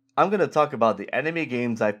 I'm gonna talk about the anime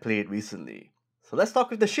games I played recently. So let's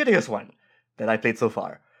talk with the shittiest one that I played so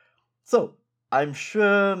far. So, I'm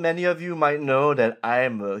sure many of you might know that I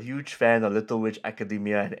am a huge fan of Little Witch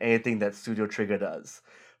Academia and anything that Studio Trigger does.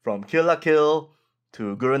 From Kill la Kill,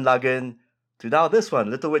 to Gurren Lagann, to now this one,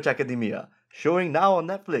 Little Witch Academia, showing now on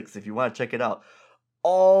Netflix if you want to check it out.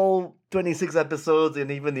 All 26 episodes and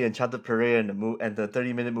even the Enchanted Parade and the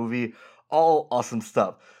 30-minute movie, all awesome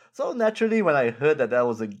stuff. So naturally, when I heard that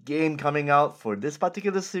was a game coming out for this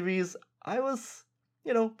particular series, I was,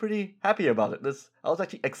 pretty happy about it. I was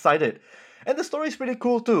actually excited. And the story's pretty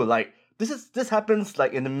cool too. Like, this happens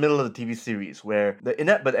like in the middle of the TV series, where the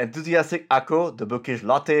inept but enthusiastic Ako, the bookish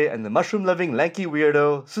Lotte, and the mushroom-loving lanky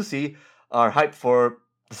weirdo Susie are hyped for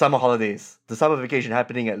the summer holidays, the summer vacation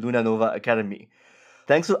happening at Luna Nova Academy.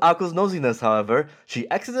 Thanks to Ako's nosiness, however, she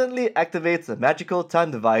accidentally activates a magical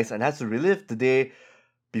time device and has to relive the day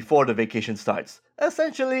before the vacation starts.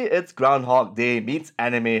 Essentially, it's Groundhog Day meets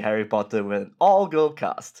anime Harry Potter with an all-girl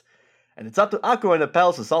cast. And it's up to Ako and her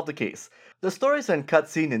pals to solve the case. The stories and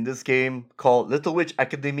cutscene in this game, called Little Witch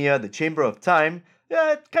Academia: The Chamber of Time,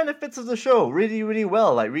 yeah, it kind of fits with the show really, really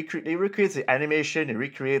well. Like, it recreates the animation, it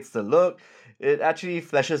recreates the look, it actually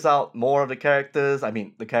fleshes out more of the characters. I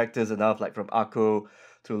mean, the characters enough, like from Ako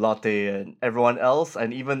to Lotte and everyone else,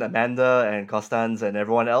 and even Amanda and Constance and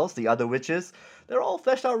everyone else, the other witches. They're all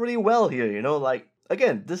fleshed out really well here, like,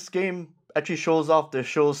 again, this game actually shows off the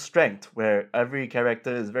show's strength, where every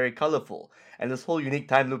character is very colorful, and this whole unique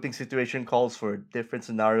time looping situation calls for different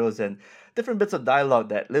scenarios and different bits of dialogue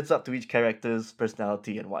that lives up to each character's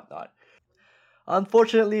personality and whatnot.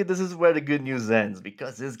 Unfortunately, this is where the good news ends,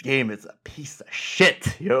 because this game is a piece of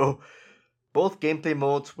shit, yo! Both gameplay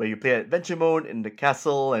modes, where you play adventure mode in the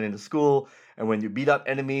castle and in the school, and when you beat up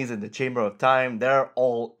enemies in the Chamber of Time, they're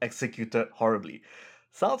all executed horribly.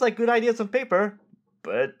 Sounds like good ideas on paper,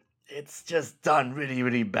 but it's just done really,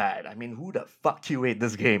 really bad. I mean, who the fuck QA'd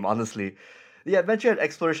this game, honestly? The adventure and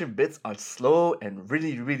exploration bits are slow and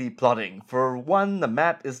really, really plotting. For one, the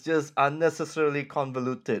map is just unnecessarily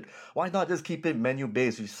convoluted. Why not just keep it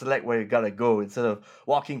menu-based? You select where you gotta go instead of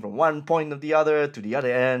walking from one point of the other to the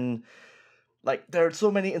other end. Like, there are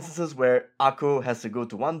so many instances where Ako has to go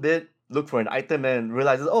to one bit, look for an item, and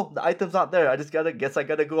realizes, oh, the item's not there. I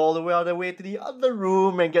gotta go all the way to the other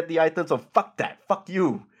room and get the item, so fuck that. Fuck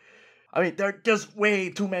you. I mean, there are just way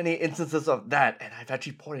too many instances of that, and I've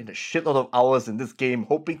actually poured in a shitload of hours in this game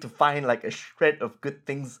hoping to find like a shred of good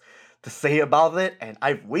things to say about it, and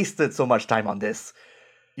I've wasted so much time on this.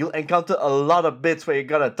 You'll encounter a lot of bits where you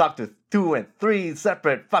gotta talk to 2 and 3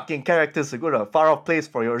 separate fucking characters to go to a far off place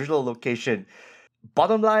for your original location.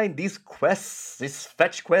 Bottom line, these quests, these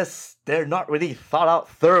fetch quests, they're not really thought out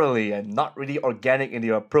thoroughly and not really organic in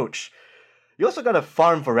their approach. You also gotta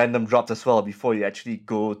farm for random drops as well before you actually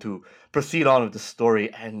go to proceed on with the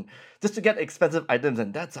story, and just to get expensive items,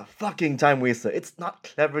 and that's a fucking time waster. It's not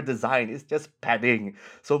clever design, it's just padding.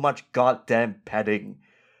 So much goddamn padding.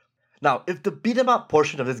 Now, if the beat 'em up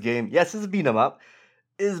portion of this game, yes, it's a beat 'em up,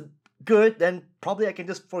 is good, then probably I can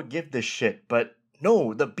just forgive this shit. But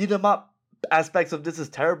no, the beat 'em up aspects of this is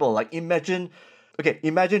terrible. Like, imagine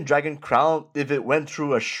Dragon Crown if it went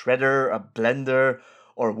through a shredder, a blender,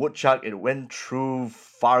 or woodchuck. It went through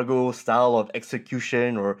Fargo style of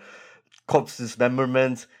execution or corpse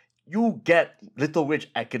dismemberment. You get Little Witch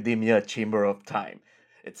Academia Chamber of Time.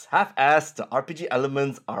 It's half-assed, the RPG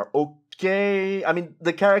elements are okay. I mean,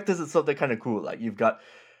 the characters itself, they're kind of cool. Like, you've got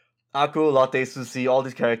Akko, Lotte, Susie, all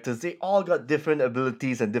these characters, they all got different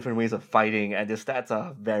abilities and different ways of fighting, and their stats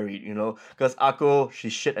are varied, you know? Because Akko,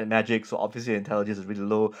 she's shit at magic, so obviously her intelligence is really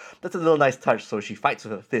low. That's a little nice touch, so she fights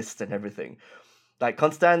with her fists and everything. Like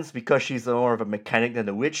Constance, because she's more of a mechanic than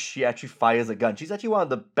a witch, she actually fires a gun. She's actually one of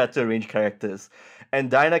the better range characters.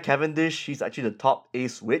 And Diana Cavendish, she's actually the top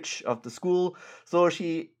ace witch of the school, so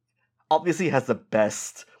she obviously has the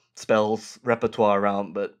best spells repertoire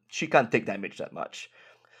around, but she can't take damage that much.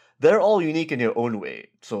 They're all unique in their own way,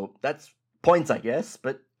 so that's points, I guess,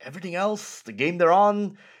 but everything else, the game they're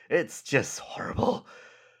on, it's just horrible.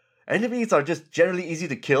 Enemies are just generally easy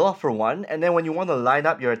to kill, for one, and then when you want to line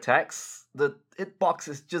up your attacks, the hitbox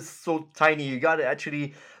is just so tiny. You gotta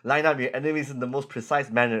actually line up your enemies in the most precise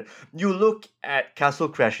manner. You look at Castle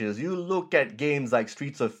Crashers, you look at games like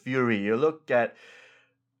Streets of Fury, you look at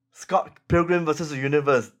Scott Pilgrim vs. the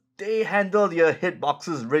Universe. They handle your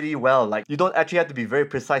hitboxes really well. Like, you don't actually have to be very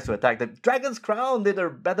precise to attack them. Dragon's Crown did a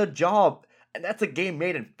better job, and that's a game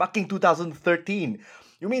made in fucking 2013.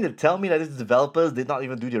 You mean to tell me that these developers did not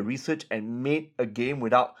even do their research and made a game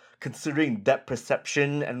without considering depth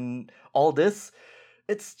perception and all this?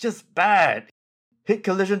 It's just bad. Hit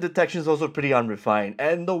collision detection is also pretty unrefined.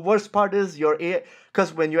 And the worst part is your AI,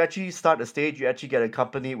 because when you actually start a stage, you actually get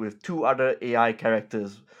accompanied with 2 other AI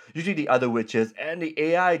characters, usually the other witches, and the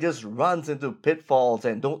AI just runs into pitfalls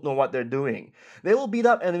and don't know what they're doing. They will beat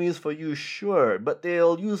up enemies for you, sure, but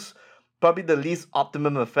they'll use probably the least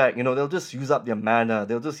optimum effect. You know, they'll just use up your mana,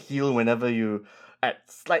 they'll just heal whenever you at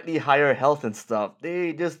slightly higher health and stuff.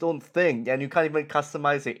 They just don't think, and you can't even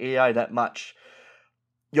customize the AI that much.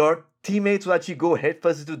 Your teammates will actually go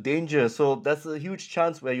headfirst into danger, so there's a huge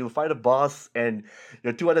chance where you'll fight a boss and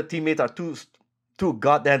your 2 other teammates are too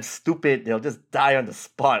goddamn stupid. They'll just die on the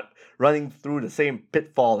spot, running through the same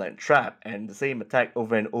pitfall and trap and the same attack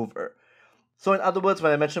over and over. So in other words,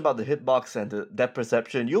 when I mentioned about the hitbox and the depth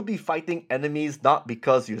perception, you'll be fighting enemies not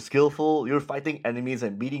because you're skillful, you're fighting enemies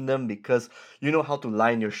and beating them because you know how to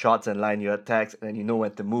line your shots and line your attacks, and you know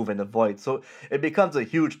when to move and avoid. So it becomes a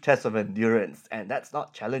huge test of endurance, and that's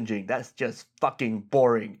not challenging, that's just fucking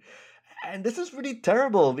boring. And this is really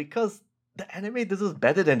terrible because the anime deserves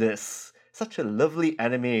better than this. Such a lovely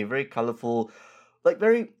anime, very colorful, like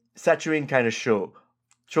very saturating kind of show.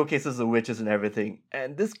 Showcases the witches and everything.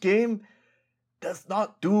 And this game does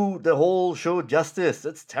not do the whole show justice.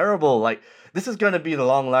 It's terrible. Like, this is going to be the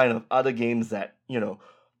long line of other games that, you know,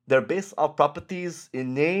 they're based off properties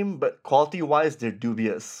in name, but quality-wise, they're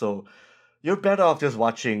dubious. So you're better off just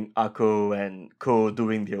watching Akko and Ko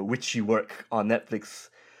doing their witchy work on Netflix.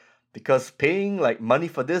 Because paying, like, money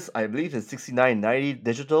for this, I believe is $69.90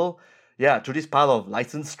 digital. Yeah, to this pile of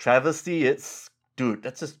licensed travesty, dude,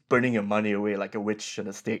 that's just burning your money away like a witch on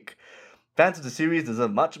a stake. Fans of the series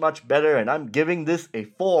deserve much, much better, and I'm giving this a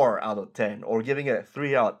 4 out of 10, or giving it a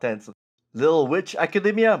 3 out of 10. So, Little Witch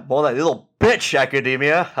Academia? More like Little Bitch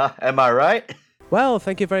Academia, huh? Am I right? Well,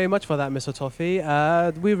 thank you very much for that, Mr. Toffee.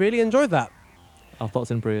 We really enjoyed that. Our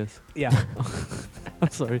thoughts and prayers. Yeah. I'm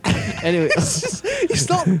sorry. Anyway. He's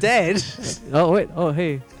not dead. Oh, wait. Oh,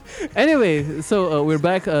 hey. Anyway, so we're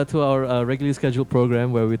back to our regularly scheduled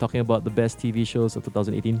program where we're talking about the best TV shows of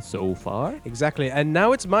 2018 so far. Exactly. And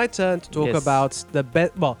now it's my turn to talk about the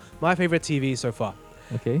best, well, my favorite TV so far.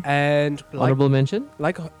 Okay. And honorable mention?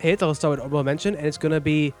 Like Hidz, I'll start with honorable mention, and it's going to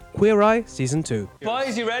be Queer Eye Season 2.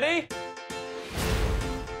 Boys, you ready?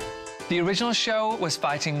 The original show was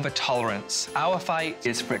fighting for tolerance. Our fight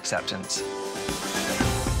is for acceptance.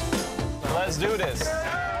 Let's do this.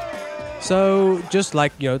 So just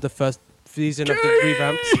like the first season of the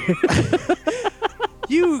revamped.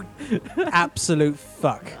 You absolute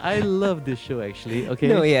fuck. I love this show actually. Okay.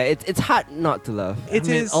 No, yeah, it's hard not to love. It I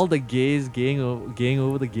mean, is. all the gays gaying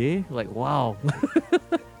over the gay. Like wow.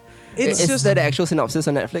 It's Is just that the actual synopsis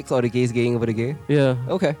on Netflix or the gays gaying over the gay? Yeah.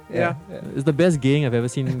 Okay. Yeah. It's the best gaying I've ever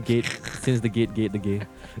seen gate since the gate the gay.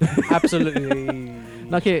 absolutely.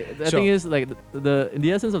 Okay, the Sure. thing is like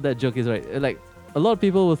the essence of that joke is right. Like a lot of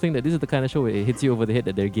people will think that this is the kind of show where it hits you over the head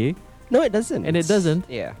that they're gay, No, it doesn't. and it doesn't.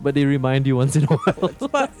 Yeah. But they remind you once in a while.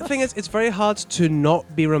 But the thing is, it's very hard to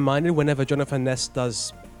not be reminded whenever Jonathan Ness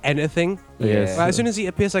does anything. Yes. Right? As soon as he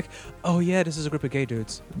appears, like, oh yeah, this is a group of gay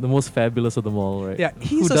dudes. The most fabulous of them all, right? Yeah, Who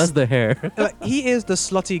he's does the hair? like, he is the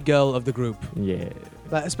slutty girl of the group. Yeah.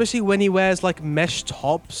 Like, especially when he wears like mesh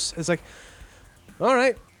tops. It's like, all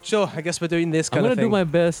right, sure, I guess we're doing this I'm kind gonna of thing. do my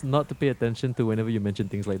best not to pay attention to whenever you mention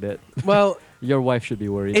things like that. Well, Your wife should be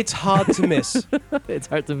worried. it's hard to miss. It's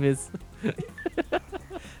hard to miss.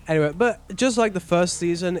 Anyway, but just like the first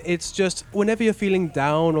season, it's just whenever you're feeling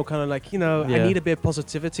down or kind of like, I Yeah. need a bit of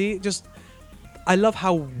positivity, just I love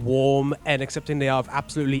how warm and accepting they are of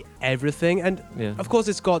absolutely everything. And Yeah. of course,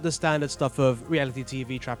 it's got the standard stuff of reality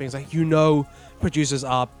TV trappings. Like, producers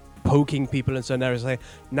are poking people in certain areas. Like,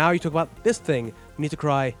 now you talk about this thing, you need to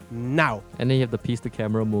cry now. And then you have the piece to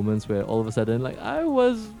camera moments where all of a sudden, like, I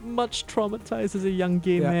was much traumatized as a young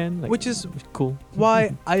gay Yeah. man. Like, Which is cool.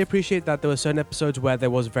 why I appreciate that there were certain episodes where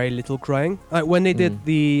there was very little crying. Like when they did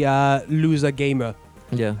the Loser Gamer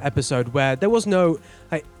Yeah. episode where there was no,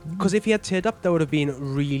 like, because if he had teared up, that would have been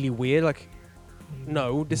really weird. Like,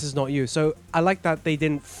 no, this is not you. So I like that they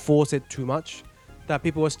didn't force it too much, that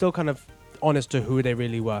people were still kind of honest to who they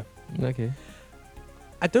really were. Okay.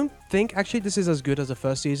 I don't think actually this is as good as the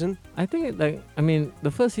first season. I think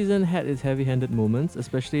the first season had its heavy-handed moments,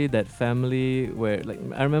 especially that family where, like,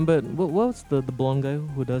 I remember what's the blonde guy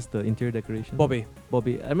who does the interior decoration? Bobby.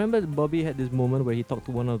 I remember Bobby had this moment where he talked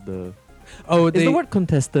to one of the. Oh, Is the word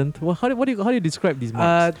contestant? Well, how do you describe these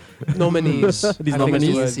marks? nominees. These I think is the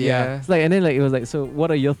nominees, word, yeah. It's like, and then like it was like, so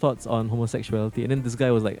what are your thoughts on homosexuality? And then this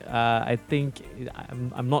guy was like, I think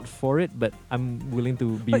I'm not for it, but I'm willing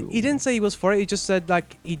to be. But he didn't say he was for it. He just said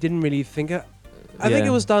like he didn't really think it. I think it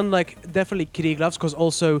Yeah. was done like definitely kiddie gloves, because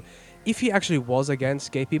also if he actually was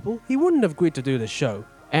against gay people, he wouldn't have agreed to do the show.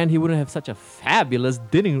 And he wouldn't have such a fabulous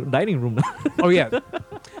dining room. Oh yeah.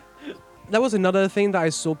 That was another thing that I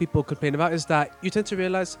saw people complain about, is that you tend to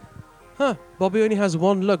realize, Bobby only has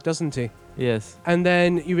one look, doesn't he? Yes. And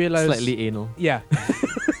then you realize Slightly anal. Yeah.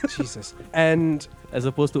 Jesus. And As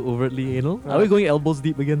opposed to overtly anal. Are we going elbows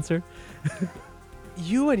deep again, sir?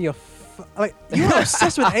 you and your you're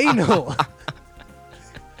obsessed with anal.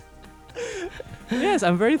 Yes,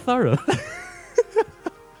 I'm very thorough.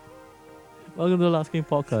 Welcome to the Last King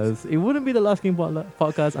podcast. It wouldn't be the Last King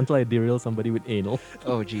podcast until I derail somebody with anal.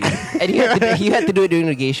 Oh, geez. And he had to do it during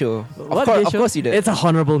the gay show. What Of gay show? course you did. It's a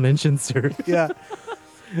honorable mention, sir. Yeah.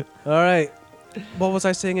 All right. What was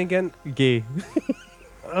I saying again? Gay.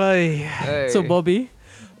 Ay. Hey. So Bobby,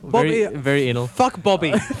 Bobby- very anal. Fuck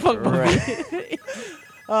Bobby. Fuck Bobby.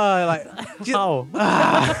 Right. How?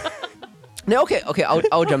 No, okay,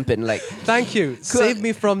 I'll jump in. Like, Thank you. Save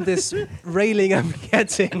me from this railing I'm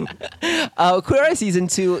getting. Queer Eye season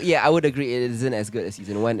 2, yeah, I would agree it isn't as good as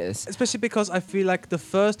season 1 is. Especially because I feel like the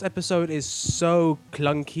first episode is so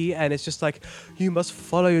clunky, and it's just like, you must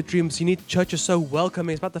follow your dreams. You need church, you're so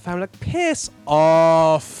welcoming. It's about the family. Like, piss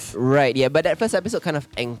off. Right, yeah, but that first episode kind of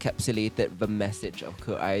encapsulated the message of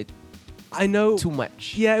Queer Eye I know. too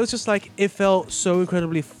much. Yeah, it was just like, it felt so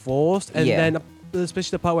incredibly forced. And Yeah. then,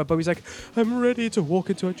 especially the part where Bobby's like, I'm ready to walk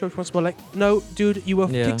into a church once more. Like, no, dude, you were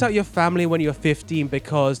Yeah. kicked out your family when you were 15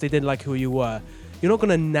 because they didn't like who you were. You're not going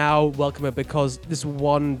to now welcome it because this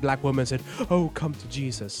one black woman said, oh, come to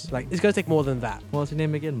Jesus. Like, it's going to take more than that. What's your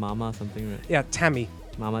name again? Mama something, right? Yeah, Tammy.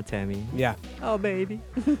 Mama Tammy. Yeah. Oh, baby.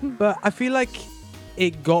 But I feel like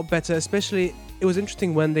it got better, especially, it was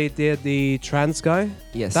interesting when they did the trans guy.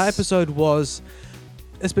 Yes. That episode was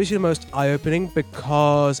especially the most eye-opening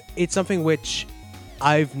because it's something which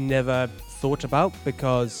I've never thought about,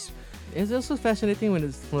 because It's also fascinating when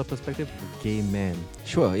it's from a perspective of a gay man.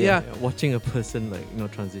 Sure, Yeah. yeah. Watching a person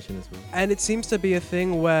transition as well. and it seems to be a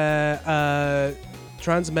thing where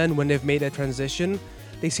trans men, when they've made their transition,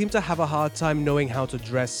 they seem to have a hard time knowing how to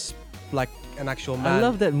dress like an actual man. I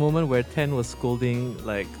love that moment where Ten was scolding,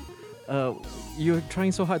 like, you're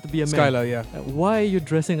trying so hard to be a man. Skylar, yeah. Why are you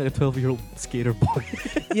dressing like a 12-year-old skater boy?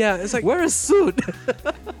 Yeah, it's like, Wear a suit.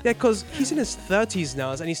 yeah, because he's in his 30s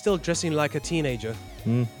now and he's still dressing like a teenager.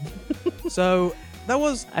 Mm. So that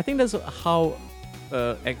was, I think that's how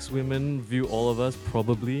ex-women view all of us,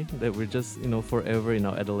 probably, that we're just, forever in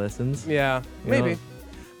our adolescence. Yeah, You maybe. know,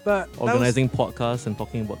 But that was- organizing podcasts and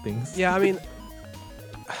talking about things. yeah, I mean,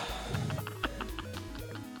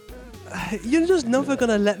 you're just never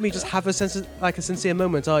gonna let me just have a sincere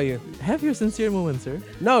moment, are you? Have your sincere moment, sir.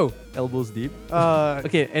 No. Elbows deep. Uh,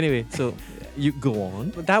 Okay, anyway, so you go on.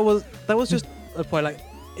 But that was just a point. Like,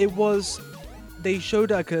 it was, they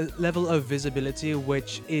showed like a level of visibility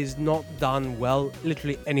which is not done well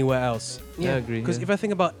literally anywhere else. Yeah, I agree. Because yeah. if I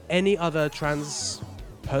think about any other trans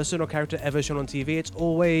person or character ever shown on TV, it's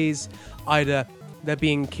always either they're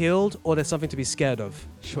being killed or there's something to be scared of.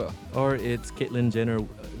 Sure. Or it's Caitlyn Jenner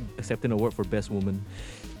accepting an award for Best Woman.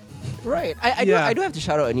 Right. Yeah. I do have to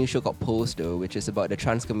shout out a new show called Pose, though, which is about the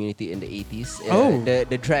trans community in the 80s. Oh.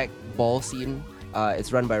 The drag ball scene.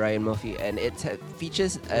 It's run by Ryan Murphy, and it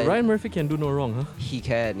features... Ryan Murphy can do no wrong, huh? He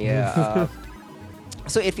can, yeah.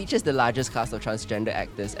 So it features the largest cast of transgender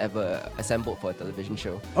actors ever assembled for a television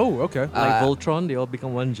show. Oh, okay. Like Voltron, they all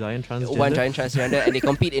become one giant transgender. One giant transgender, and they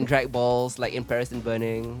compete in drag balls, like in Paris and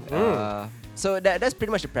Burning. So that's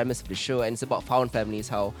pretty much the premise of the show, and it's about found families,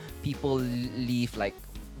 how people leave like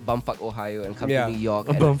bumfuck Ohio and come Yeah. to New York.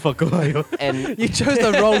 Bumfuck Ohio. And You chose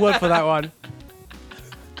the wrong word for that one.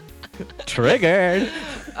 Triggered.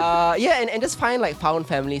 and just find like found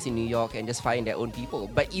families in New York and just find their own people.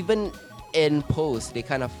 But even in Post, they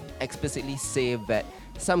kind of explicitly say that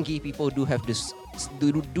some gay people do have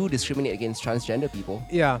do discriminate against transgender people.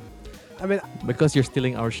 Yeah. I mean, Because you're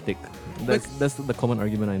stealing our shtick. That's the common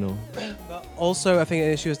argument I know. but also I think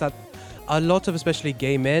an issue is that a lot of especially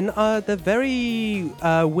gay men they're very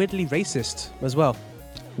weirdly racist as well.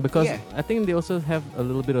 Because Yeah. I think they also have a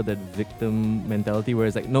little bit of that victim mentality where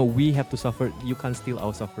it's like, no, we have to suffer. You can't steal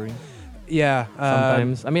our suffering. Yeah.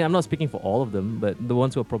 Sometimes. I mean, I'm not speaking for all of them, but the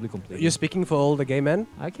ones who are probably complaining. You're speaking for all the gay men?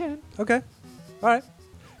 I can. Okay. All right.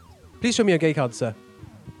 Please show me a gay card, sir.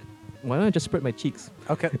 Why don't I just spread my cheeks?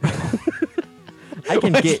 Okay. I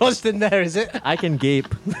can It's gape. lodged in there, is it? I can gape.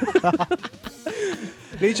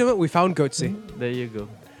 Ladies and gentlemen, we found Goatsy. There you go.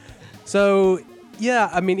 So, yeah,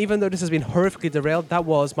 I mean, even though this has been horrifically derailed, that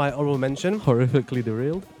was my honorable mention. Horrifically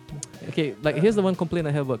derailed. Okay, like here's the one complaint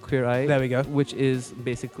I have about Queer Eye. There we go. Which is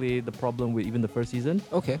basically the problem with even the first season.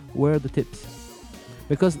 Okay. Where are the tips?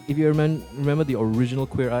 Because if you remember the original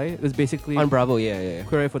Queer Eye, it was basically On Bravo, yeah.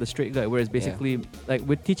 Queer Eye for the straight guy, where it's basically like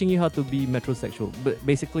we're teaching you how to be metrosexual, but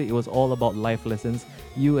basically it was all about life lessons.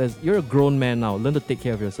 You're a grown man now, learn to take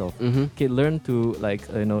care of yourself. Mm-hmm. Okay, learn to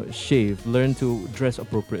shave, learn to dress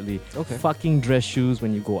appropriately. Okay. Fucking dress shoes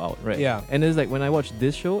when you go out, right? Yeah. And it's like when I watch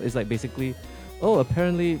this show, it's like basically, oh,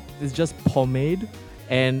 apparently it's just pomade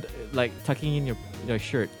and like tucking in your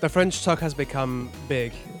shirt. The French tuck has become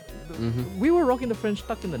big. Mm-hmm. We were rocking the French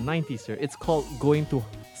tuck in the 90s, sir. It's called going to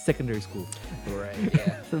secondary school. Right,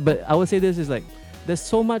 yeah. But I would say this is like, there's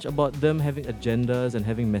so much about them having agendas and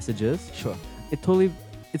having messages. Sure.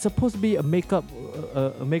 It's supposed to be a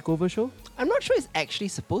makeover show. I'm not sure it's actually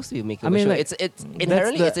supposed to be a makeover I mean, show. like, It's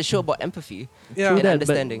inherently the- it's a show about empathy Yeah. True and that, but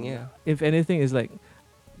understanding, yeah. If anything, is like,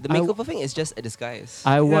 The I makeover thing is just a disguise.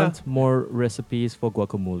 I want more recipes for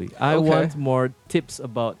guacamole. I Okay. want more tips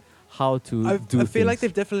about how to I do feel like things.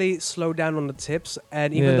 they've definitely slowed down on the tips,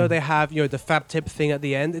 and even Yeah. though they have the fab tip thing at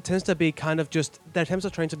the end, it tends to be kind of just their attempts are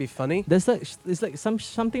trying to be funny. There's like it's like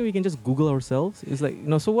something we can just Google ourselves. It's like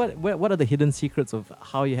so what are the hidden secrets of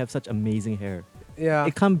how you have such amazing hair? Yeah.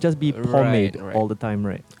 It can't just be pomade Right. all the time,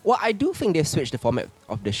 right? Well, I do think they've switched the format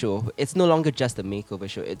of the show. It's no longer just a makeover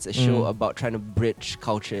show. It's a show about trying to bridge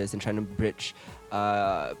cultures and trying to bridge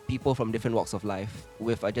people from different walks of life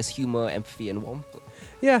with just humor, empathy, and warmth.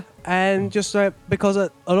 Yeah, and just because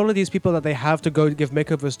a lot of these people that they have to go give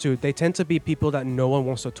makeovers to, they tend to be people that no one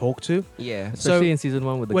wants to talk to. Yeah. Especially in season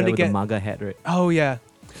 1 with the when guy they with the get- MAGA hat, right? Oh yeah,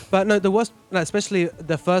 but no, the worst, especially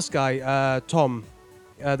the first guy, Tom,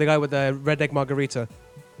 the guy with the redneck margarita.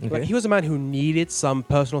 Like, he was a man who needed some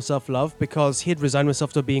personal self-love because he had resigned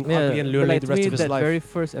himself to being ugly and but lonely like the to rest me, of his that life. very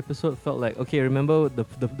first episode felt like, okay, remember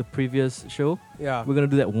the previous show? Yeah. We're gonna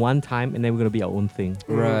do that one time and then we're gonna be our own thing.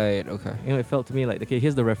 Right. Okay. It felt to me like, okay,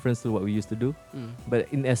 here's the reference to what we used to do. But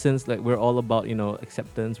in essence, like we're all about,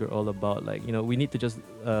 acceptance. We're all about like, we need to just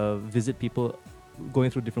visit people going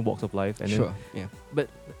through different walks of life. And Sure. Yeah. But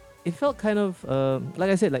it felt kind of, like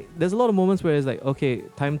I said, like there's a lot of moments where it's like, okay,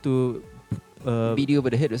 time to Beat you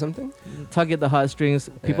over the head or something? tug at the heartstrings.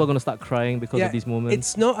 People Yeah. are going to start crying because of these moments.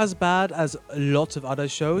 It's not as bad as lots of other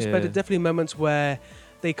shows, but Yeah. it's definitely moments where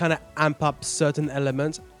they kind of amp up certain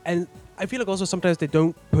elements. And I feel like also sometimes they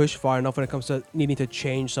don't push far enough when it comes to needing to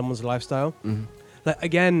change someone's lifestyle. Mm-hmm. Like,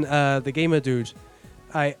 again, the gamer dude,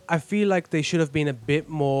 I feel like they should have been a bit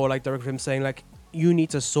more like direct with him saying, like, you need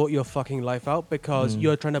to sort your fucking life out because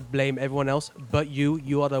you're trying to blame everyone else, but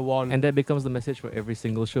you are the one. And that becomes the message for every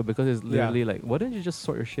single show because it's literally like, why don't you just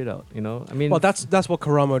sort your shit out? You know, I mean, well, that's what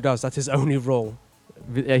Karamo does. That's his only role.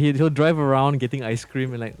 he'll drive around getting ice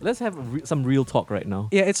cream and like, let's have some real talk right now.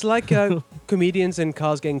 Yeah, it's like comedians in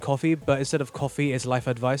cars getting coffee, but instead of coffee, it's life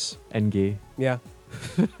advice. And gay. Yeah.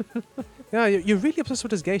 Yeah, you're really obsessed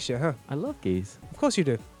with this gay shit, huh? I love gays. Of course you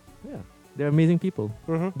do. Yeah, they're amazing people.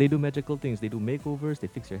 Mm-hmm. They do magical things. They do makeovers. They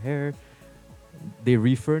fix your hair. They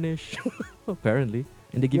refurnish, apparently,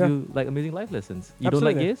 and they give you like amazing life lessons. You don't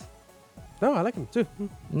like Absolutely. gays? No, I like him too.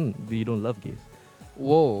 You don't love gays.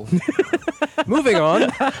 Whoa. Moving on.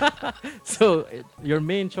 So your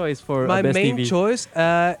main choice for My best main TV. choice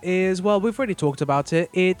is, well, we've already talked about it.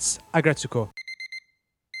 It's Agretsuko.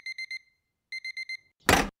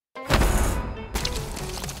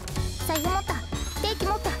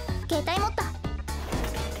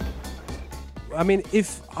 I mean,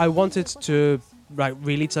 if I wanted to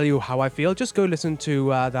really tell you how I feel, just go listen to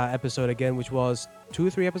that episode again, which was 2 or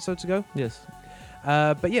 3 episodes ago. Yes.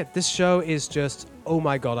 But yeah, this show is just, oh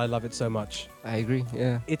my god, I love it so much. I agree.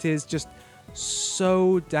 Yeah. It is just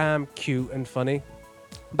so damn cute and funny.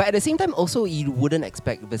 But at the same time, also, you wouldn't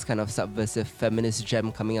expect this kind of subversive feminist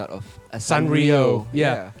gem coming out of a Sanrio.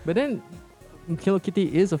 Yeah. But then Hello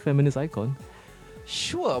Kitty is a feminist icon.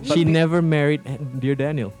 Sure. But She never married Dear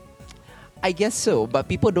Daniel. I guess so, but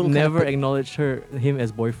people don't Never acknowledged him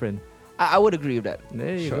as boyfriend. I would agree with that.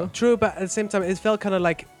 There you Sure. go. True, but at the same time, it felt kind of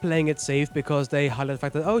like playing it safe because they highlight the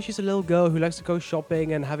fact that, oh, she's a little girl who likes to go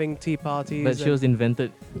shopping and having tea parties. But she was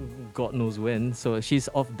invented God knows when, so she's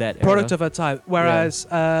of that product era. of her time. Whereas,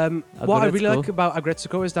 what I really Agretsuko. like about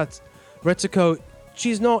Agretsuko is that Retsuko,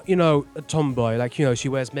 she's not, a tomboy. Like, she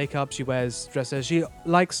wears makeup, she wears dresses, she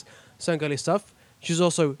likes some girly stuff. She's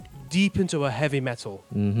also deep into a heavy metal.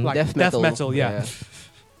 Mhm. Like Death death metal, metal, yeah.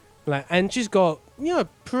 Like, and she's got,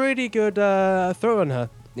 pretty good throw on her.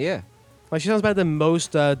 Yeah. Like, she sounds better than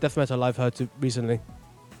most death metal I've heard recently.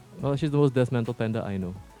 Well, she's the most death metal panda I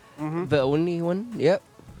know. The only one? Yep.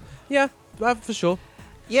 Yeah, for sure.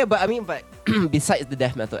 Yeah, but I mean, besides the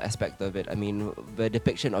death metal aspect of it, I mean, the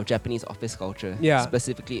depiction of Japanese office culture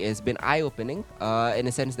specifically has been eye-opening in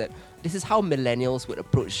the sense that this is how millennials would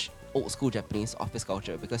approach old school Japanese office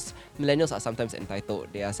culture, because millennials are sometimes entitled.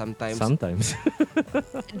 They are sometimes.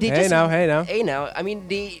 They Hey now. I mean,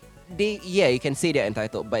 you can say they're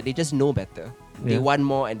entitled, but they just know better. They Yeah. want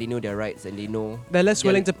more, and they know their rights, and they know. They're less Yeah.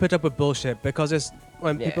 willing to put up with bullshit because it's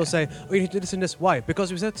when people Yeah. say, "Oh, you need to do this and this." Why? Because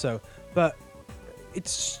we said so. But it's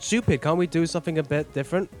stupid. Can't we do something a bit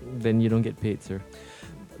different? Then you don't get paid, sir.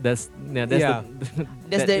 That's Yeah.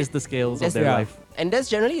 the scales of that's their the- life. And that's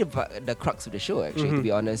generally the crux of the show, actually, to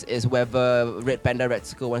be honest, is whether Red Panda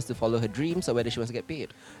Retsuko wants to follow her dreams or whether she wants to get paid.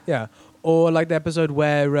 Yeah. Or like the episode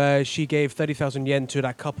where she gave 30,000 yen to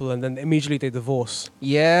that couple and then immediately they divorce.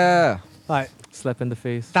 Yeah. Like, Slap in the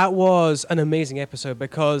face. that was an amazing episode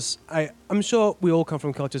because I'm sure we all come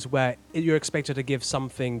from cultures where you're expected to give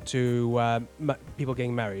something to people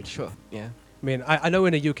getting married. Sure. Yeah. I mean, I know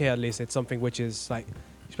in the UK at least it's something which is like,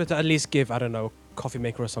 you're supposed to at least give, I don't know, coffee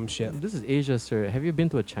maker or some shit. This is Asia, sir. Have you been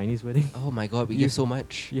to a Chinese wedding? Oh my god, we You- give so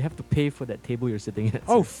much. You have to pay for that table you're sitting at.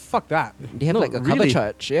 Oh, sir. fuck that. They have No, like a cover really?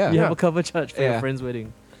 charge. Yeah. You have a cover charge for Yeah. your friend's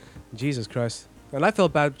wedding. Jesus Christ. And I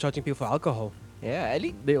felt bad charging people for alcohol. Yeah.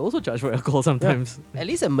 They also charge for alcohol sometimes. At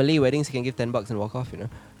least at Malay weddings, you can give $10 and walk off,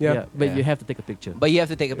 Yeah. But Yeah. you have to take a picture. But you have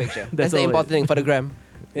to take a picture. That's That's the all important thing for the gram.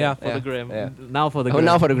 Yeah. For the gram. Yeah. Now for the Oh, gram.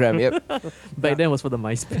 now for the gram. Yep. Back then was for the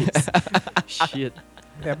MySpace. Shit.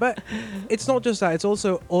 Yeah, but it's not just that. It's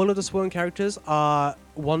also all of the Swan characters are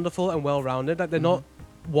wonderful and well-rounded. Like they're not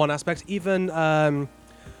one aspect. Even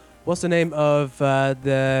what's the name of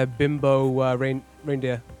the bimbo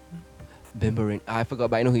reindeer? Bimbo ring. I forgot,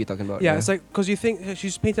 but I know who you're talking about. Yeah, it's like because you think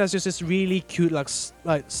she's painted as just this really cute, like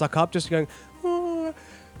suck up, just going, oh,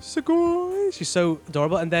 Sugoi. She's so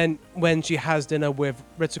adorable. And then when she has dinner with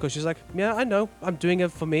Retsuko, she's like, yeah, I know, I'm doing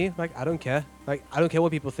it for me. Like I don't care. Like I don't care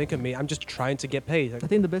what people think of me. I'm just trying to get paid. Like, I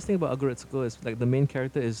think the best thing about Agretsuko is like the main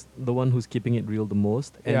character is the one who's keeping it real the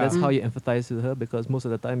most, and Yeah. that's how you empathize with her, because most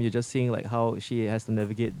of the time you're just seeing like how she has to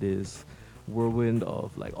navigate this whirlwind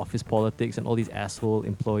of like office politics and all these asshole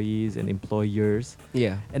employees and employers,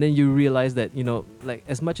 Yeah. and then you realize that like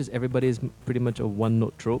as much as everybody is pretty much a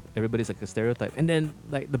one-note trope, everybody's like a stereotype, and then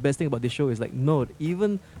like the best thing about this show is like no,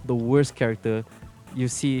 even the worst character you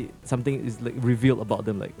see something is like revealed about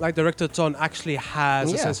them. Like Director Ton actually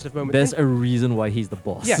has a Yeah. sensitive moment. there's a reason why he's the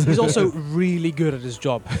boss. Yeah, he's also really good at his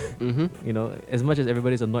job. Mm-hmm. You know, as much as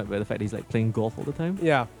everybody's annoyed by the fact he's like playing golf all the time,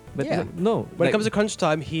 Yeah. but Yeah. like, no, When like, it comes to crunch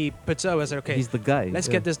time, he puts out as okay, he's the guy. let's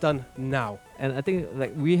Yeah. get this done now. And I think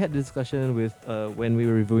like we had this discussion with when we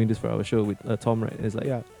were reviewing this for our show with Tom, right? It's like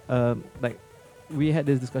like we had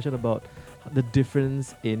this discussion about the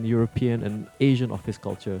difference in European and Asian office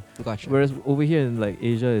culture. Gotcha. Whereas over here in like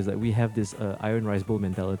Asia is like we have this iron rice bowl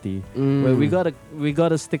mentality Mm. where we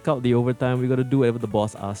gotta stick out the overtime. We gotta do whatever the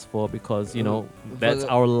boss asks for because you know that's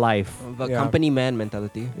our life. The Yeah. company man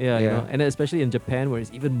mentality. Yeah, you know, and then especially in Japan where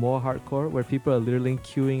it's even more hardcore, where people are literally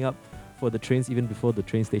queuing up for the trains even before the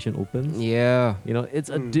train station opens. Yeah. You know, it's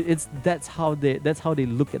Mm. it's that's how they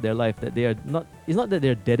look at their life. That they are not. It's not that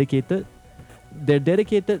they're dedicated. They're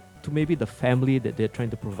dedicated to maybe the family that they're trying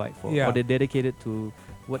to provide for, Yeah. or they're dedicated to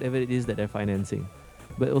whatever it is that they're financing.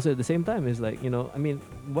 But also at the same time, it's like, you know, I mean,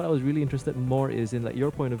 what I was really interested more is in like your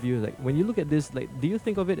point of view. Like when you look at this, like, do you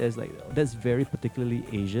think of it as like that's very particularly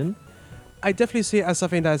Asian? I definitely see it as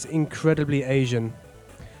something that's incredibly Asian,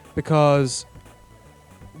 because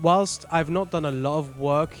whilst I've not done a lot of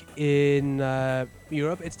work in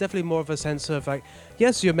Europe, it's definitely more of a sense of like,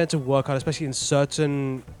 yes, you're meant to work hard, especially in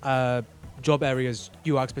certain job areas.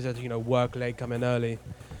 You are expected to, work late, come in early,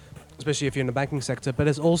 especially if you're in the banking sector. But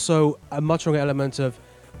there's also a much stronger element of,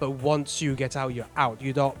 but once you get out, you're out.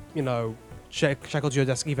 You don't, shackled to your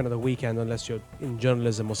desk even at the weekend unless you're in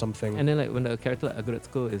journalism or something. And then like when the character like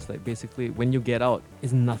Aguretsuko is like basically when you get out,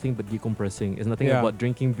 it's nothing but decompressing. It's nothing Yeah. about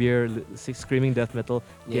drinking beer, screaming death metal,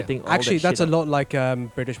 Yeah. getting all Actually, that that's shit a lot like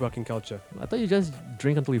British working culture. I thought you just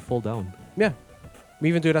drink until you fall down. Yeah. We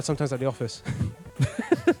even do that sometimes at the office.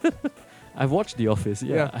 I've watched The Office.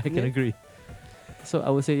 Yeah, Yeah. I can Yeah. agree. So I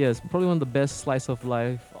would say yes, probably one of the best slice of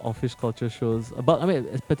life office culture shows about. I mean,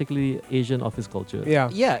 it's particularly Asian office culture. Yeah.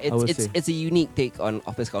 Yeah, would it's say. it's a unique take on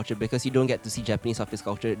office culture because you don't get to see Japanese office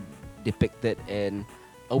culture depicted in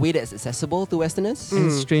a way that's accessible to Westerners. And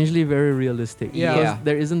Mm. strangely very realistic. Yeah. Because Yeah.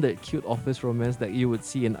 there isn't that cute office romance that you would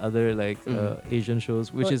see in other like Asian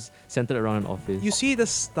shows, which But is centered around an office. You see the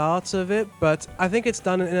start of it, but I think it's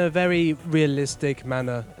done in a very realistic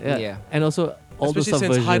manner. yeah. Yeah. And also all the Especially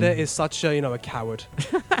since subversion. Hidz is such a coward.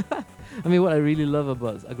 I mean, what I really love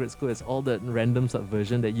about Aguretsuko is all that random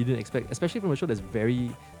subversion that you didn't expect, especially from a show that's very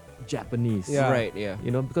Japanese. Yeah. Right, yeah.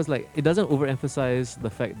 Because like it doesn't overemphasize the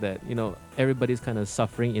fact that everybody's kind of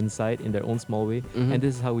suffering inside in their own small way, Mhm. and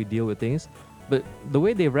this is how we deal with things. But the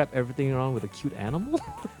way they wrap everything around with a cute animal,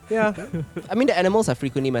 Yeah. I mean, the animals are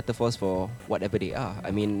frequently metaphors for whatever they are.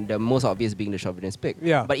 I mean, the most obvious being the chauvinist pig.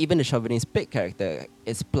 Yeah. But even the chauvinist pig character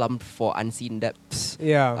is plumbed for unseen depths.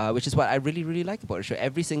 Yeah. Which is what I really, really like about the show.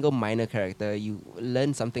 Every single minor character, you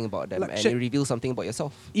learn something about them Like and shit. it reveals something about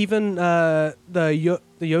yourself. Even the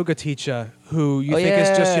yoga teacher who you Oh, think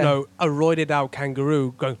is just, yeah. a roided out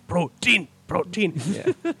kangaroo going, protein.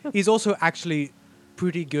 Yeah. He's also actually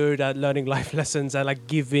pretty good at learning life lessons and like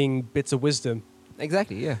giving bits of wisdom.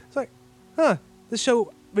 Exactly, yeah. It's like, this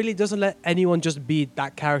show really doesn't let anyone just be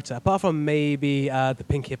that character, apart from maybe the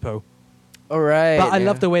pink hippo. All right. But I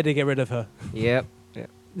love the way they get rid of her. Yep.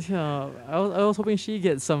 yeah, I was hoping she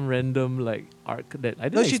gets some random like arc that I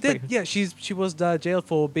didn't. No, she did. expect. Yeah, she was jailed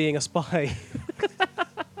for being a spy.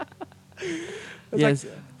 Yes,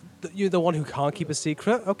 You're the one who can't keep a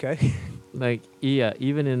secret? Okay. like yeah,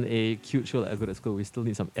 even in a cute show like Aguretsuko, we still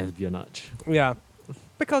need some espionage. Yeah.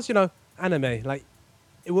 Because, anime, like,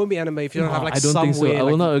 it won't be anime if you don't have, like, I don't some think so. way, I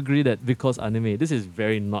will like- not agree that because anime. This is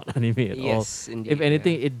very not anime at all. Yes, indeed. If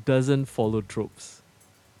anything, it doesn't follow tropes.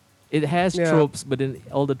 It has Yeah. tropes, but then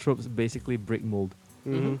all the tropes basically break mold.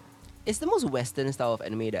 Mhm. It's the most Western style of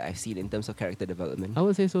anime that I've seen in terms of character development. I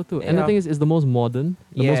would say so too. And the Yeah. thing is, it's the most modern,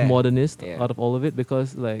 the most Yeah. modernist Yeah. out of all of it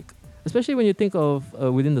because, like, especially when you think of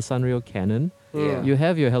within the Sanrio canon, Yeah. you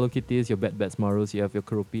have your Hello Kitties, your Bats Marus, you have your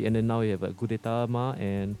Kuropi, and then now you have a Gudetama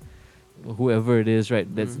and whoever it is, right?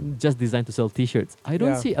 That's just designed to sell T-shirts. I don't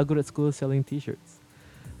Yeah. see Aguretsuko selling T-shirts,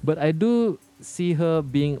 but I do see her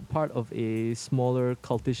being part of a smaller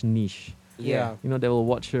cultish niche. Yeah. That will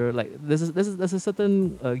watch her. Like there's a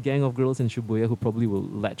certain gang of girls in Shibuya who probably will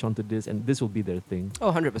latch onto this, and this will be their thing.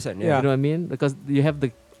 Oh, 100%. Yeah. Yeah. You know what I mean? Because you have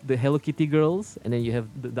the Hello Kitty girls, and then you have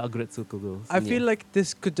the Aguretsuko girls. I feel like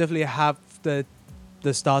this could definitely have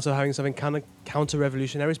the start of having something kind of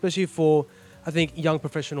counter-revolutionary, especially for, I think, young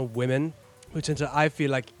professional women who tend to, I feel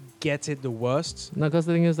like, get it the worst. No, because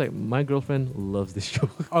the thing is, like, my girlfriend loves this show.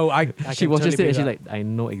 Oh, I She can watches totally it and she's be like, I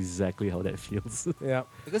know exactly how that feels. that. Yeah.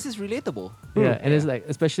 Because it's relatable. Yeah, and it's Yeah. like,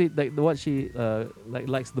 especially like what she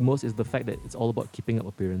likes the most is the fact that it's all about keeping up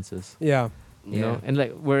appearances. Yeah. You know, and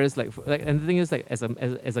like whereas like and the thing is like as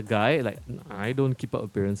a guy, like I don't keep up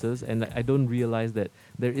appearances, and like I don't realize that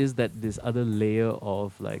there is this other layer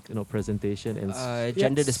of like presentation and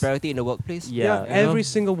gender Yes. disparity in the workplace. yeah, you every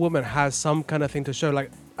know? single woman has some kind of thing to show.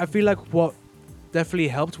 Like, I feel like what definitely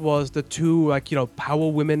helped was the two, like, power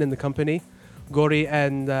women in the company, Gori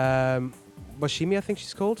and Washimi, I think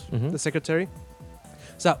she's called, Mhm. the secretary.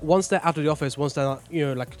 So that once they're out of the office, once they're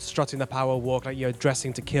not, like strutting the power walk, like,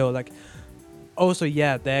 dressing to kill, like, also,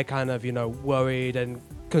 yeah, they're kind of, worried and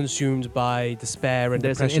consumed by despair and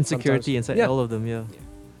There's an depression insecurity sometimes. inside Yeah. all of them, yeah.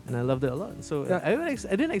 And I loved it a lot. So Yeah.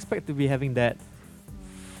 I didn't expect to be having that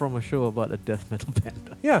from a show about a death metal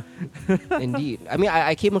band. Yeah. Indeed. I mean,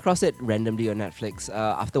 I came across it randomly on Netflix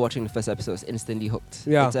after watching the first episode. I was instantly hooked.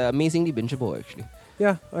 Yeah. It's amazingly bingeable, actually.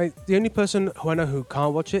 Yeah. The only person who I know who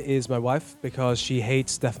can't watch it is my wife because she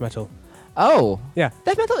hates death metal. Oh. Yeah.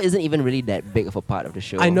 Death metal isn't even really that big of a part of the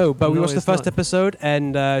show. I know, but we No, watched the it's first not. episode,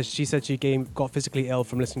 and she said she got physically ill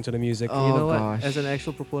from listening to the music. Oh, You know what? gosh. As an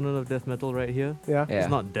actual proponent of death metal right here, Yeah. Yeah. it's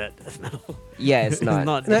not dead death metal. Yeah, it's not.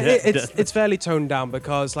 not No, dead it's death it's fairly toned down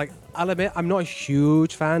because, like, I'll admit I'm not a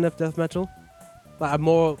huge fan of death metal. Like, I'm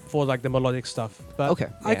more for like the melodic stuff, but Okay,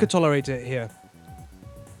 I yeah. could tolerate it here.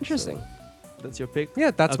 Interesting. That's your pick.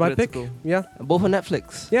 Yeah, that's my Okay, pick. that's cool. Yeah, Both on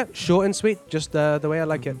Netflix. yeah, short and sweet, just the way I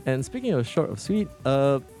like it. And speaking of short of sweet,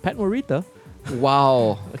 Pat Morita.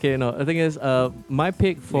 Wow. Okay, no, the thing is, my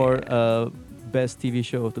pick for best TV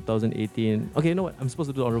show of 2018. Okay, you know what? I'm supposed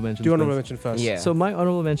to do honorable mentions. Do you want to first. mention first? Yeah. So my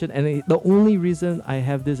honorable mention, and the only reason I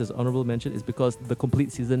have this as honorable mention is because the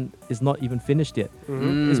complete season is not even finished yet.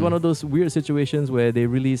 Mhm. It's one of those weird situations where they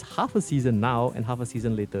release half a season now and half a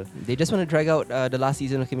season later. They just want to drag out the last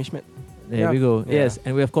season of Kimmy Schmidt. There Yeah. we go. Yeah. Yes,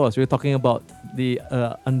 and we're talking about the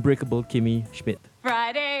unbreakable Kimmy Schmidt.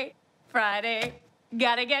 Friday, Friday,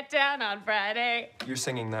 gotta get down on Friday. You're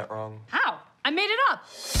singing that wrong. How? I made it up.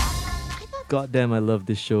 God damn, I love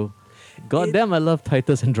this show. God damn, I love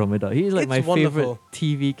Titus Andromeda. He's like It's my favorite wonderful.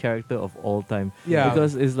 TV character of all time. Yeah.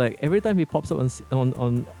 Because it's like every time he pops up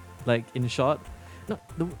on like in shot,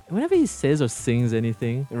 whenever he says or sings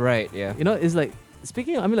anything, Right, yeah. it's like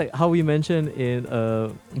speaking of, I mean, like how we mentioned in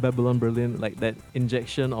Babylon Berlin, like that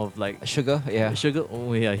injection of like Sugar, yeah. sugar.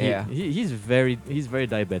 Oh yeah, Yeah. He's very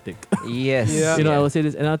diabetic. Yes. Yeah. I will say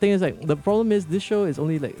this, and the thing is like the problem is this show is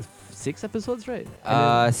only like 6 episodes, right?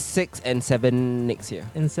 And 6 and 7 next year.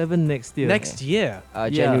 then 7 next year. Next year. Yeah.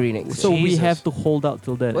 January next So year. we Jesus. have to hold out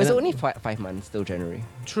till then. Well, it's And only 5 months till January.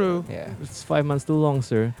 True. Yeah. it's 5 months too long,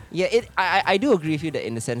 sir. Yeah, I do agree with you that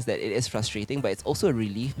in the sense that it is frustrating, but it's also a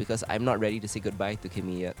relief because I'm not ready to say goodbye to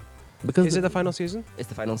Kimmy yet. Because Is it the final season? It's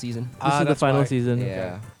the final season. this is the that's final why. season.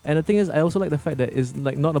 Yeah. And the thing is, I also like the fact that it's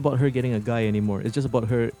like not about her getting a guy anymore. It's just about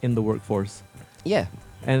her in the workforce Yeah.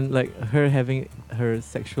 and like her having her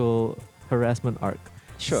sexual harassment arc.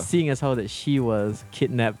 Sure. Seeing as how that she was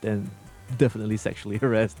kidnapped and definitely sexually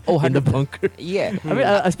harassed Oh, in the 100%. bunker. Yeah. I mean,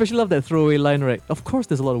 I especially love that throwaway line, right? Of course,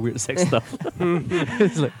 there's a lot of weird sex stuff.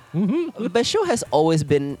 It's like, The show has always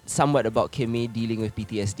been somewhat about Kimmy dealing with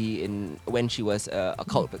PTSD when she was a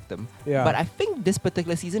cult victim. Yeah. But I think this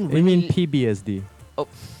particular season I mean really... PBSD.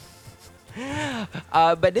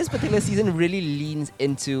 But this particular season really leans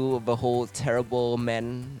into the whole terrible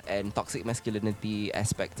men and toxic masculinity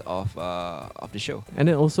aspect of the show. And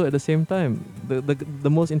then also at the same time, the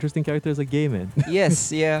most interesting character is a gay man.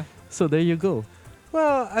 Yes, yeah. So there you go.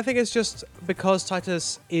 Well, I think it's just because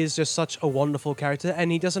Titus is just such a wonderful character, and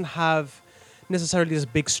he doesn't have necessarily this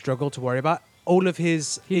big struggle to worry about. All of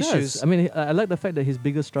his He issues. does. I mean, I like the fact that his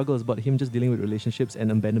biggest struggle is about him just dealing with relationships and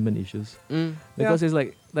abandonment issues. Because it's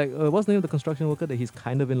like what's the name of the construction worker that he's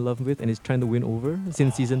kind of in love with and he's trying to win over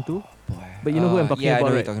since season 2? Boy. But you know who I'm talking yeah, I know about, what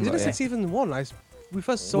right? you're talking Isn't about, it yeah. season 1? We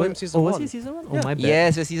first saw him season was 1. he season 1? Yeah. Oh, my bad.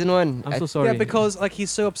 Yes, for season 1. I'm so sorry. Yeah, because like he's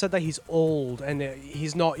so upset that he's old and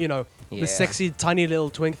he's not, Yeah. the sexy tiny little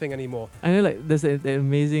twink thing anymore. I know, like, there's an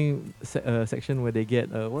amazing section where they get,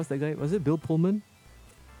 what's that guy? Was it Bill Pullman?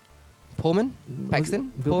 Pullman?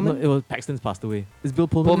 Paxton? Pullman? No, it was Paxton's passed away. It's Bill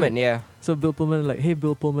Pullman. Pullman, right? yeah. So Bill Pullman, like, hey,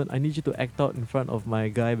 Bill Pullman, I need you to act out in front of my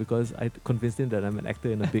guy because I convinced him that I'm an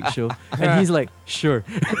actor in a big show. And he's like, sure.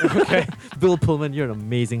 Okay. Bill Pullman, you're an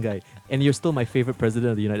amazing guy. And you're still my favorite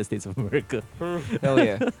president of the United States of America. Hell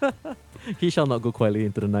yeah. He shall not go quietly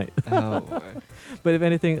into the night. Oh, boy. But if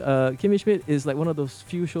anything, Kimmy Schmidt is like one of those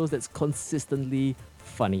few shows that's consistently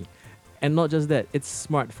funny. And not just that, it's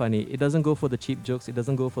smart funny. It doesn't go for the cheap jokes. It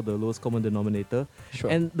doesn't go for the lowest common denominator.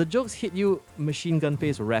 Sure. And the jokes hit you machine gun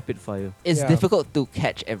pace, rapid fire. It's Yeah. difficult to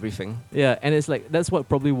catch everything. Yeah, and it's like that's what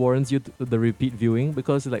probably warrants you the repeat viewing,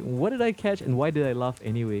 because it's like, what did I catch and why did I laugh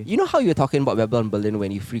anyway? You know how you're talking about Babylon Berlin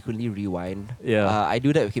when you frequently rewind? Yeah. I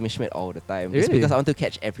do that with Kimmy Schmidt all the time. Just Really? because I want to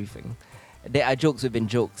catch everything. There are jokes within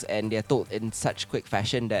jokes, and they're told in such quick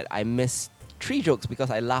fashion that I miss 3 jokes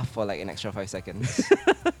because I laugh for like an extra 5 seconds.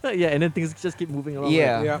 Yeah, and then things just keep moving around.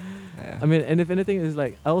 Yeah. Like, Yeah. Yeah. I mean, and if anything, is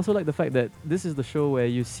like I also like the fact that this is the show where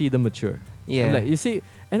you see them mature. Yeah. And, like you see,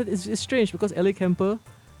 and it's strange because Ellie Kemper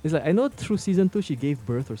is like, I know through season 2 she gave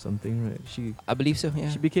birth or something, right? I believe so, yeah.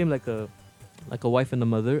 She became like a wife and a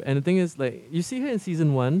mother. And the thing is, like, you see her in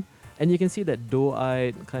season 1, and you can see that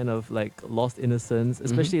doe-eyed kind of like lost innocence,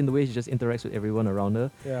 especially in the way she just interacts with everyone around her,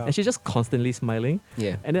 Yeah. and she's just constantly smiling.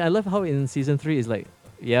 Yeah. And then I love how in season 3 is like,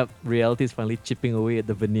 yep, reality is finally chipping away at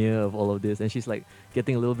the veneer of all of this, and she's like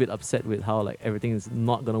getting a little bit upset with how like everything is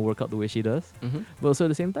not gonna work out the way she does. Mhm. But also at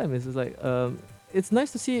the same time, it's just like it's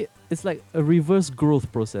nice to see. It's like a reverse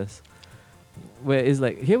growth process, where it's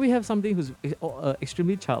like here we have something who's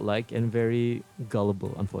extremely childlike and very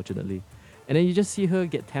gullible, unfortunately, and then you just see her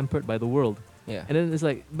get tampered by the world, Yeah. and then it's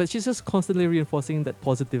like, but she's just constantly reinforcing that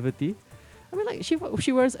positivity. I mean, like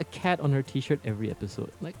she wears a cat on her T-shirt every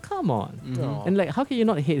episode. Like, come on. Mhm. Aw. And like, how can you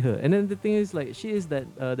not hate her? And then the thing is, like, she is that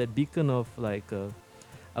that beacon of like,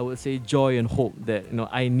 I would say, joy and hope that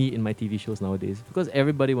I need in my TV shows nowadays. Because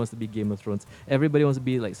everybody wants to be Game of Thrones. Everybody wants to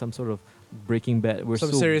be like some sort of Breaking Bad. We're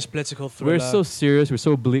Some so serious political thriller. we're so serious. We're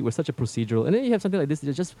so bleak. We're such a procedural. And then you have something like this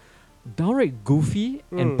that's just downright goofy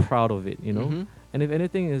and Mm. proud of it. Mhm. And if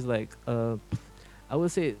anything is like, I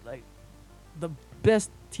would say like the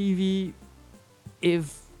best TV,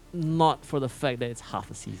 if not for the fact that it's half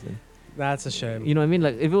a season. That's a shame. You know what I mean?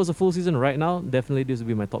 Like, if it was a full season right now, definitely this would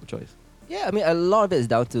be my top choice. Yeah, I mean, a lot of it is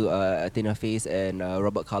down to Tina Fey's and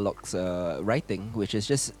Robert Carlock's writing, which is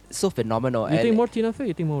just so phenomenal. You and think more Tina Fey?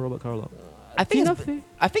 You think more Robert Carlock? I think Tina it's, Fey.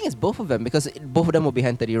 I think it's both of them because both of them were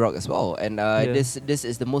behind 30 Rock as well. And Yeah. this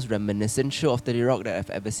is the most reminiscent show of 30 Rock that I've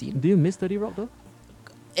ever seen. Do you miss 30 Rock though?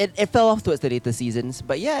 It fell off towards the later seasons,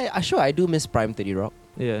 but yeah, sure, I do miss Prime 30 Rock.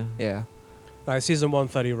 Yeah. Yeah. Like season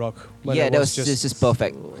 130 Rock. when Yeah, it that was just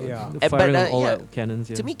perfect. Yeah. The But, firing on all yeah, out cannons.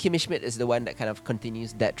 Yeah. To me, Kimmy Schmidt is the one that kind of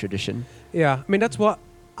continues that tradition. Yeah, I mean that's what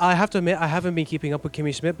I have to admit. I haven't been keeping up with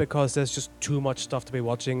Kimmy Schmidt because there's just too much stuff to be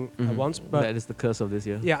watching at Mhm. once. But that is the curse of this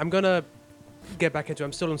year. yeah, I'm gonna get back into it.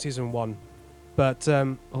 I'm still on season 1, but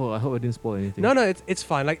Oh, I hope I didn't spoil anything. no, it's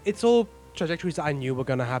fine. Like it's all trajectories that I knew were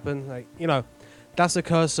gonna happen. Like that's the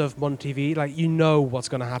curse of modern TV. Like you know what's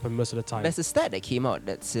gonna happen most of the time. There's a stat that came out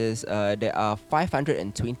that says there are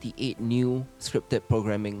 528 new scripted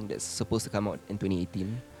programming that's supposed to come out in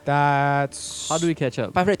 2018. That's How do we catch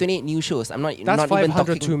up? 528 new shows. I'm not That's not even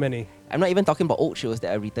 500 talking. too many. I'm not even talking about old shows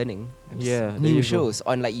that are returning. I'm just Yeah, there you new go. shows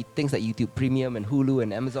on like things like YouTube Premium and Hulu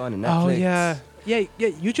and Amazon and Netflix. Oh yeah, yeah.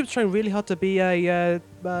 YouTube's trying really hard to be a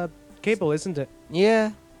cable, isn't it?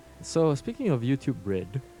 Yeah. So speaking of YouTube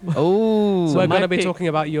Red, Oh. So we're my gonna be pick- talking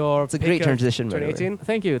about your. It's a great pick of transition, by the way. 2018.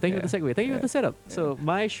 thank you for Yeah. the segue. Thank you for the setup. So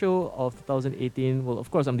my show of 2018, well, of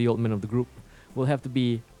course, I'm the old man of the group, will have to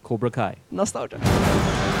be Cobra Kai. Nostalgia.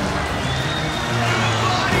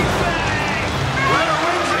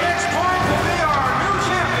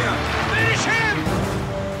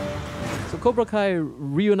 So Cobra Kai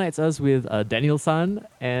reunites us with Daniel San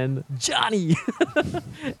and Johnny.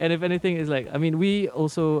 And if anything, is like, I mean, we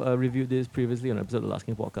also reviewed this previously on an episode of the Last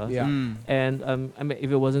King podcast. Yeah. Mm. And I mean,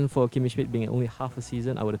 if it wasn't for Kimmy Schmidt being only half a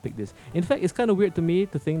season, I would have picked this. In fact, it's kind of weird to me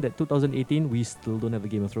to think that 2018 we still don't have a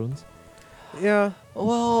Game of Thrones. Yeah.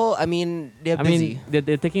 Well, I mean, they're I busy. mean,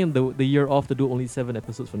 they're taking the year off to do only 7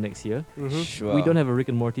 episodes for next year. Mm-hmm. Sure. We don't have a Rick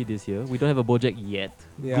and Morty this year. We don't have a BoJack yet.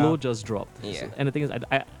 Yeah. Glow just dropped. Yeah. And the thing is,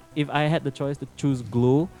 I if I had the choice to choose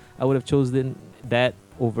Glow, I would have chosen that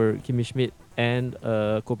over Kimmy Schmidt and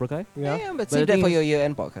Cobra Kai. Yeah. Yeah, but But save the that thing for is- your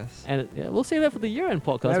year-end podcast. And yeah, we'll say that for the year-end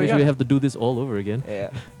podcast, There we which go. we have to do this all over again. Yeah.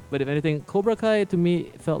 But if anything, Cobra Kai to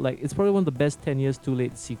me felt like it's probably one of the best 10 years too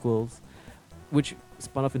late sequels, which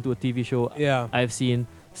spun off into a TV show Yeah. I've seen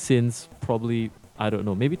since probably, I don't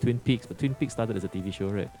know, maybe Twin Peaks, but Twin Peaks started as a TV show,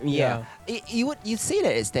 right? Yeah. You say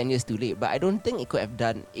that it's 10 years too late, but I don't think they could have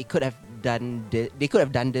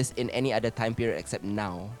done this in any other time period except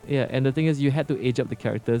now. Yeah, and the thing is, you had to age up the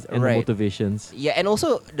characters and the Right. motivations. Yeah, and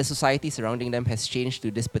also the society surrounding them has changed to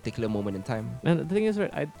this particular moment in time. And the thing is,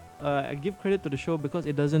 right, I give credit to the show because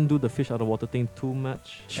it doesn't do the fish out of water thing too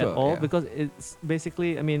much Sure, at all. yeah. Because it's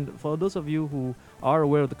basically, I mean, for those of you who are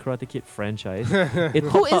aware of the Karate Kid franchise, it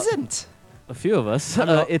Who topped out- isn't? a few of us. I'm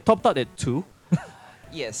not. It topped out at 2.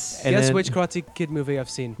 Yes. And Guess then- which Karate Kid movie I've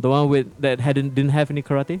seen? The one with that didn't have any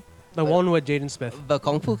karate. The one with Jaden Smith. The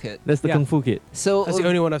Kung Fu Kid. That's the Yeah. Kung Fu Kid. So That's the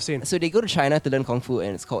only one I've seen. So they go to China to learn Kung Fu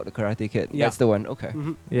and it's called the Karate Kid. Yeah. That's the one. Okay.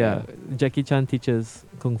 Mm-hmm. Yeah, Jackie Chan teaches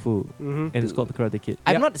Kung Fu, Mm-hmm. and it's called the Karate Kid.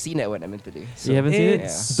 I've Yep. not seen that one, admittedly. So You haven't seen it?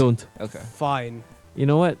 It's- Don't. Okay. Fine. You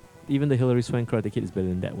know what? Even the Hilary Swank Karate Kid is better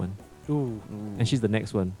than that one, Ooh. and she's the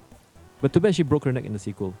next one. But too bad she broke her neck in the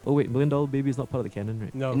sequel. Oh wait, $1 Million Baby is not part of the canon,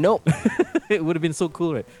 right? No. Nope. It would have been so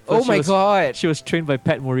cool, right? Oh First my god. She was trained by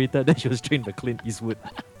Pat Morita, then she was trained by Clint Eastwood.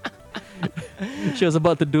 She was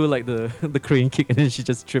about to do like the crane kick, and then she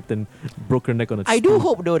just tripped and broke her neck on a I do stool.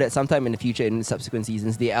 hope though that sometime in the future, in subsequent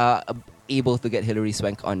seasons, they are able to get Hilary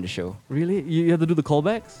Swank on the show. Really? You have to do the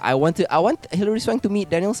callbacks? I want Hilary Swank to meet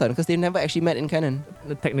Daniel San because they never actually met in canon.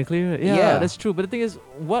 Technically, right? Yeah, Yeah. that's true. But the thing is,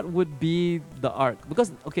 what would be the arc?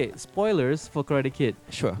 Because, okay, spoilers for Karate Kid.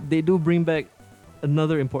 Sure. They do bring back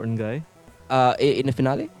another important guy In the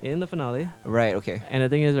finale. in the finale. Right. Okay. And the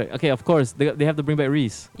thing is, right, okay, of course, they have to bring back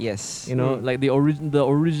Reese. Yes. You know, Mm. like the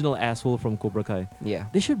original asshole from Cobra Kai. Yeah.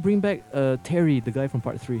 They should bring back Terry, the guy from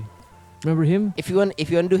Part 3. Remember him? If you want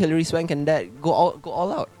to do Hilary Swank and that, go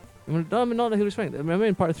all out. No, I mean, not Hilary Swank. Remember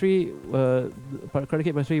in Part 3, Karate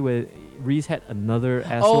Kid Part 3, where Reese had another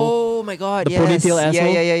asshole? Oh my god. The yes. ponytail Yeah,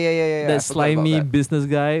 asshole? yeah. I That forgot about slimy that. business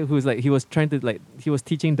guy who's like, he was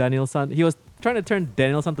teaching Daniel-san. He was trying to turn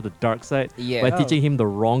Daniel-san to the dark side Yeah. by Oh. teaching him the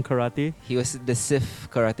wrong karate. He was the Sith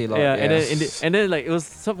karate lord. Yeah, and then like it was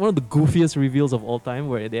one of the goofiest reveals of all time,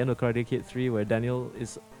 where at the end of Karate Kid 3, where Daniel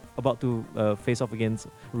is about to face off against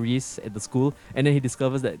Reese at the school, and then he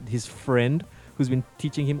discovers that his friend, who's been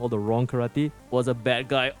teaching him all the wrong karate, was a bad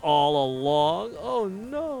guy all along. Oh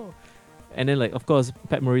no! And then like, of course,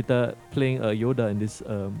 Pat Morita playing Yoda in this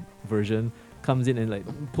version comes in and like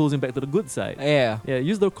pulls him back to the good side. Yeah. Yeah,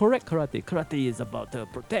 use the correct karate. Karate is about to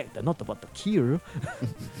protect and not about to kill.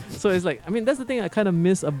 So it's like, I mean, that's the thing I kind of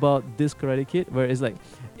miss about this Karate Kid, where it's like,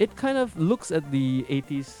 it kind of looks at the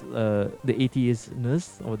 80s-ness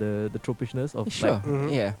or the tropishness of Sure. like,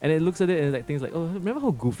 Mhm. Yeah. and it looks at it and like things like, oh, remember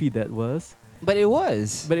how goofy that was? But it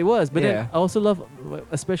was. But it was. But Yeah. then I also love,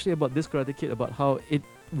 especially about this Karate Kid, about how it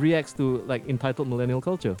reacts to like entitled millennial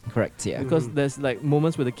culture. Correct. Yeah. Because Mhm. there's like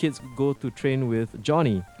moments where the kids go to train with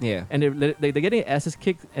Johnny, Yeah. and they're getting asses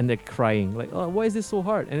kicked and they're crying like, oh, why is this so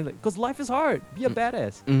hard? And they're like, because life is hard. Be a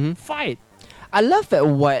badass. Mm-hmm. Fight. I love that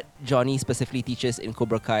what Johnny specifically teaches in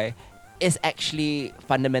Cobra Kai is actually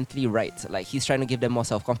fundamentally right. Like he's trying to give them more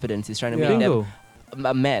self-confidence. He's trying to Yeah. make Bingo. them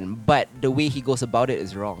a man. But the way he goes about it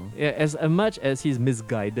is wrong. Yeah, as much as he's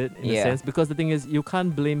misguided in a Yeah. sense, because the thing is, you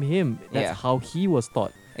can't blame him. That's Yeah. how he was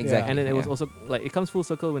taught. Exactly. And then it was yeah. also like, it comes full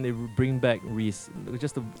circle when they bring back Reese,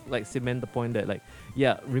 just to like cement the point that like,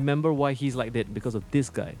 yeah, remember why he's like that, because of this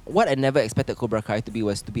guy. What I never expected Cobra Kai to be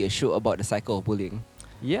was to be a show about the cycle of bullying.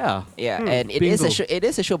 Yeah. Yeah, Hmm. and it is a Bingo. show. It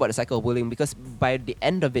is a show about the cycle of bullying because by the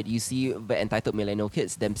end of it, you see the entitled millennial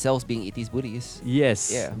kids themselves being 80s bullies.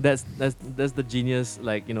 Yes. Yeah. That's the genius,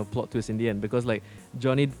 like, you know, plot twist in the end, because like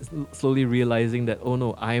Johnny slowly realizing that, oh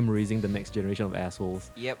no, I am raising the next generation of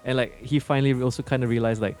assholes. Yep. And like he finally also kind of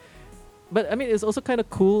realized like, but I mean, it's also kind of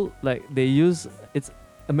cool, like they use, it's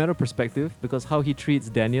a matter of perspective, because how he treats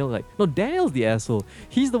Daniel, like, no, Daniel's the asshole.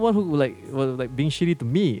 He's the one who like was like being shitty to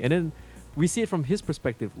me, and then we see it from his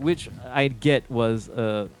perspective, which I get was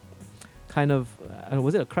kind of,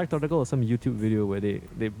 was it a cracked article or some YouTube video where they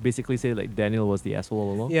basically say like Daniel was the asshole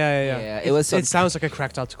all along? Yeah, it was some- It sounds like a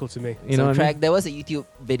cracked article to me. You know what I mean? There was a YouTube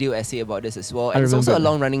video essay about this as well, I and it's also a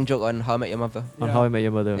remember. long-running joke on How I Met Your Mother. On Yeah. How I Met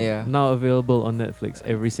Your Mother. Yeah. Now available on Netflix,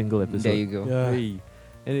 every single episode. There you go. Yeah. Hey.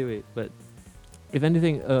 Anyway, but if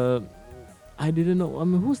anything, I didn't know. I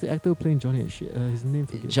mean, who's the actor playing Johnny? His name.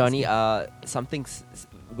 Johnny,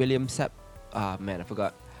 William Sepp. Ah man, I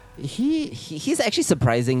forgot. He's actually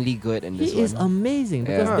surprisingly good in this He is one. amazing,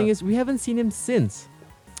 because Yeah. the thing is, we haven't seen him since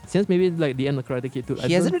maybe like the end of Karate Kid 2.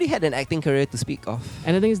 He hasn't really had an acting career to speak of.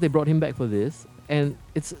 And the thing is, they brought him back for this, and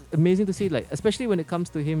it's amazing to see, like, especially when it comes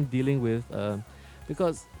to him dealing with,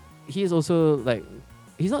 because he is also like,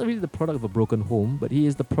 he's not really the product of a broken home, but he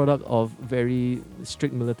is the product of very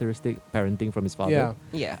strict militaristic parenting from his father. Yeah.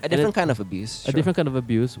 Yeah, a then- different kind of abuse. A different kind of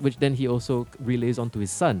abuse, which then he also relays onto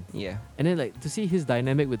his son. Yeah, And then like to see his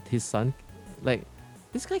dynamic with his son, like,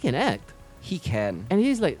 this guy can act. he can. And he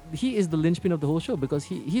is the linchpin of the whole show, because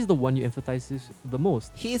he's the one you empathize with the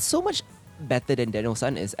most. He is so much better than Daniel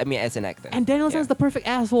San is. I mean, as an actor. And Daniel San's the perfect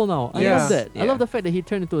asshole now. I Yeah. love that. I Yeah. love the fact that he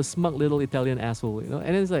turned into a smug little Italian asshole, you know.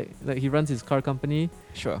 And then it's like he runs his car company,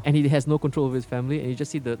 Sure. and he has no control over his family, and you just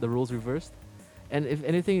see the roles reversed. And if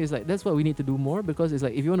anything, it's like, that's what we need to do more, because it's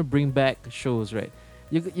like, if you want to bring back shows, right,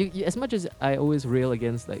 as much as I always rail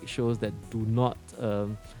against like shows that do not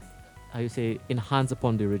how you say enhance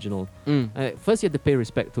upon the original. First, you have to pay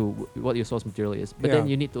respect to what your source material is, but then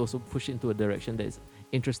you need to also push it into a direction that is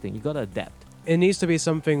interesting. You gotta adapt. It needs to be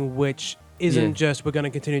something which isn't just we're going to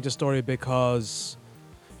continue the story because,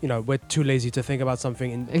 we're too lazy to think about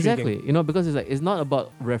something intriguing. Exactly. Because it's like it's not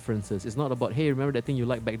about references. It's not about, hey, remember that thing you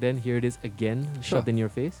liked back then? Here it is again, shoved in your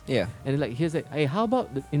face. Yeah. And like here's like, hey, how about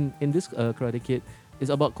in this Karate Kid? It's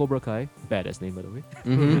about Cobra Kai. Badass name, by the way.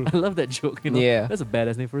 I love that joke. Yeah. That's a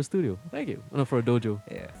badass name for a studio. Thank you. No, for a dojo.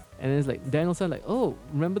 Yeah. And it's like Danielson, like, oh,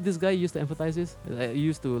 remember this guy you used to empathize with? You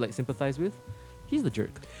used to like sympathize with? He's the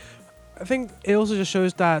jerk. I think it also just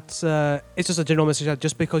shows that it's just a general message that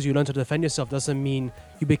just because you learn to defend yourself doesn't mean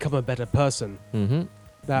you become a better person.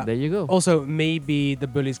 That There you go. Also, maybe the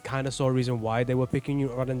bullies kind of saw a reason why they were picking you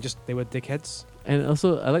rather than just they were dickheads. And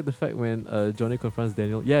also, I like the fact when Johnny confronts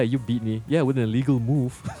Daniel, yeah, you beat me. Yeah, with an illegal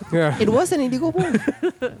move. Yeah. It was an illegal move.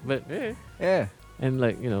 But, yeah. Yeah. And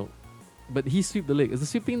like, but he swept the leg. Is the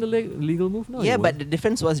sweeping the leg legal move? No. Yeah, it but wasn't. the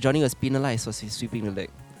difference was Johnny was penalized for sweeping the leg.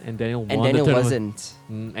 And Daniel won And the Daniel tournament.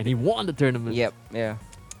 wasn't. And he won the tournament. Yep. Yeah.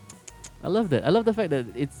 I love that. I love the fact that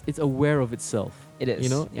it's aware of itself. It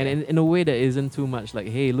is. And Yeah. in a way that isn't too much like,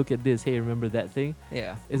 hey, look at this. Hey, remember that thing?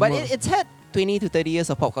 Yeah. It's But more- it's had 20 to 30 years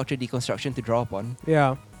of pop culture deconstruction to draw upon.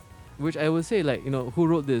 Yeah. Which I would say, like, who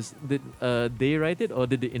wrote this? Did they write it or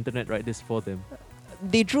did the internet write this for them?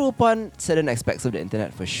 They drew upon certain aspects of the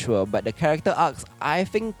internet for sure, but the character arcs, I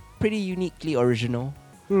think, pretty uniquely original.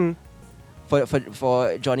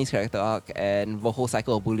 For Johnny's character arc and the whole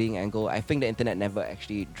cycle of bullying angle, I think the internet never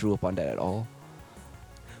actually drew upon that at all.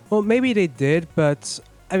 Well, maybe they did, but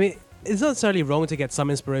I mean, it's not necessarily wrong to get some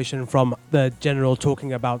inspiration from the general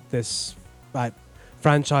talking about this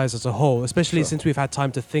franchise as a whole, especially since we've had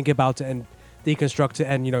time to think about it and deconstruct it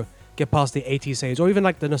and, get past the 80s age or even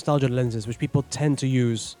like the nostalgia lenses, which people tend to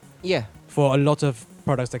use Yeah. for a lot of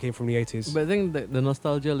products that came from the 80s. But I think that the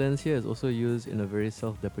nostalgia lens here is also used in a very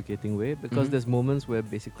self-deprecating way because there's moments where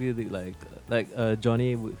basically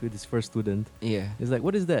Johnny with his first student Yeah. is like,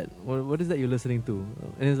 what is that? What is that you're listening to?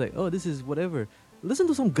 And he's like, oh, this is whatever. Listen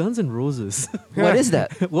to some Guns N' Roses. What is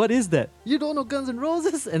that? What is that? You don't know Guns N'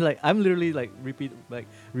 Roses? And like I'm literally like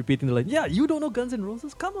repeating the line. Yeah, you don't know Guns N'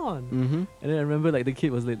 Roses? Come on. Mm-hmm. And then I remember like the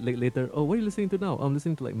kid was like later. Oh, what are you listening to now? I'm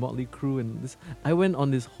listening to like Motley Crue and this. I went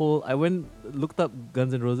looked up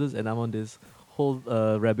Guns N' Roses and I'm on this whole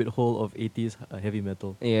rabbit hole of 80s heavy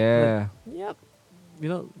metal. Yeah. Yep.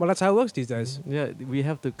 Well, that's how it works these days. Yeah, we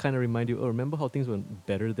have to kind of remind you, remember how things were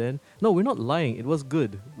better then? No, we're not lying. It was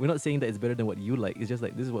good. We're not saying that it's better than what you like. It's just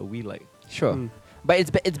like, this is what we like. Sure. But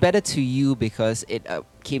it's better to you because it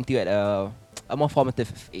came to you at a more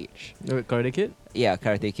formative age. Karate Kid? Yeah,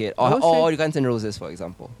 Karate Kid. I would Or say- Guns N' Roses, for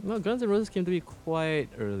example. No, Guns N' Roses came to me quite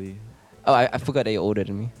early. Oh, I forgot that you're older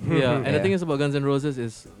than me. Yeah, and the Yeah. thing is about Guns N' Roses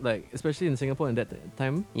is, like, especially in Singapore in that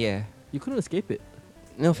time, Yeah. you couldn't escape it.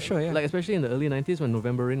 No, for sure, yeah. Like, especially in the early 90s when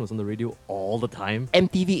November Rain was on the radio all the time.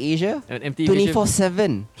 MTV Asia, And MTV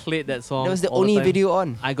 24/7. played that song. That was the all only time. video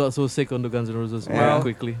on. I got so sick on the Guns N' Roses Yeah. very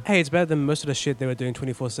quickly, Hey, it's better than most of the shit they were doing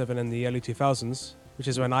 24/7 in the early 2000s, which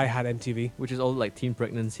is when I had MTV. which is all like teen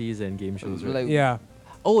pregnancies and game shows, right? Like, Yeah.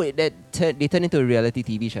 Oh, they turned into a reality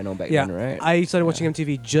TV channel back Yeah. then, right? I started watching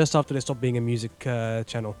MTV just after they stopped being a music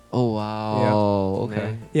channel. Oh, wow. Okay.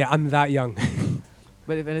 Man. Yeah, I'm that young.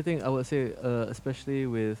 But if anything, I would say, especially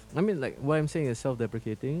with, I mean, like, what I'm saying is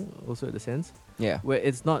self-deprecating, also in the sense, Yeah. where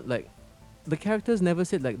it's not like, the characters never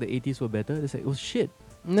said, like, the 80s were better. They said, it was shit.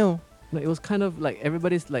 No. Like, it was kind of, like,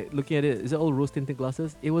 everybody's, like, looking at it, is it all rose-tinted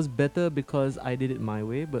glasses? It was better because I did it my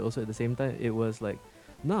way, but also at the same time, it was like,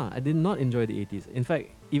 nah, I did not enjoy the 80s. In fact,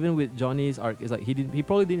 even with Johnny's arc, it's like, he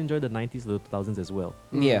probably didn't enjoy the 90s or the 2000s as well.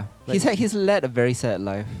 Yeah. Like- He's led a very sad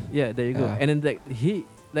life. Yeah, there you go. Yeah. And then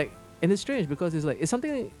and it's strange because it's like it's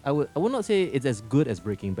something I would not say it's as good as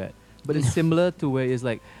Breaking Bad, but it's similar to where it's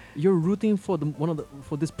like you're rooting for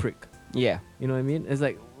for this prick. Yeah. You know what I mean? It's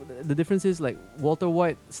like the difference is like Walter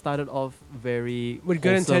White started off very With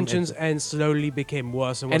good wholesome intentions and slowly became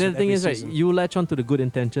worse and worse. and then with the thing every is, right, season. you latch on to the good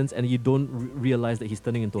intentions and you don't realize that he's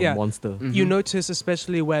turning into Yeah. a monster. Mhm. You notice,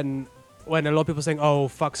 especially when a lot of people are saying, "Oh,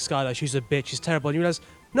 fuck Skylar, she's a bitch, she's terrible," and you realize,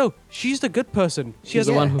 no, she's the good person. She She's has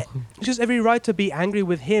the Yeah. one who. she has every right to be angry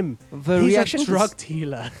with him. The He's reaction a drug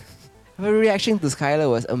dealer. The reaction to Skylar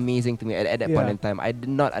was amazing to me at that point Yeah. in time. I did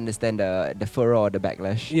not understand the furor or the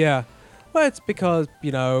backlash. Yeah, well, it's because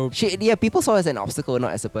People saw her as an obstacle,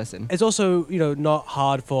 not as a person. it's also not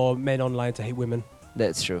hard for men online to hate women.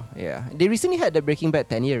 That's true. Yeah, they recently had the Breaking Bad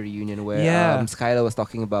 10-year reunion where Yeah. Skylar was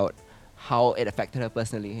talking about how it affected her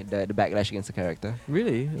personally, the backlash against the character.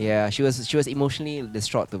 Really? Yeah, she was emotionally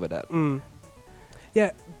distraught over that.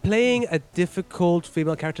 Yeah, playing a difficult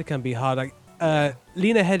female character can be hard. Like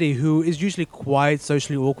Lena Headey, who is usually quite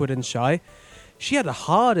socially awkward and shy, she had the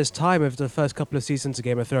hardest time of the first couple of seasons of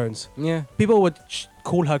Game of Thrones. Yeah. People would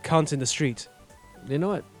call her cunt in the street. You know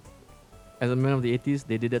what? As a man of the 80s,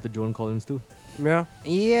 they did that to Joan Collins too. Yeah.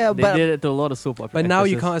 Yeah, They did it to a lot of soap opera But now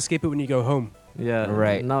you actresses. can't escape it when you go home. Yeah.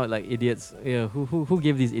 Right. Now, like idiots. Yeah. Who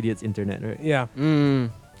gave these idiots internet, right? Yeah,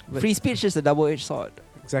 But- Free speech is a double-edged sword.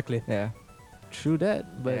 exactly. Yeah. True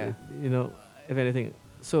that, but Yeah. you know, if anything,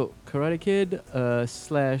 so Karate Kid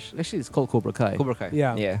slash actually it's called Cobra Kai. Cobra Kai.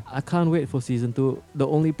 Yeah. Yeah. I can't wait for season 2. The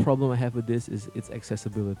only problem I have with this is its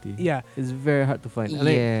accessibility. Yeah. It's very hard to find. And,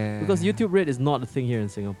 like, Yeah. because YouTube Red is not a thing here in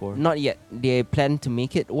Singapore. Not yet. They plan to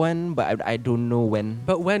make it one, but I don't know when.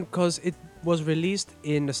 But when? Because it was released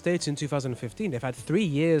in the States in 2015. They've had 3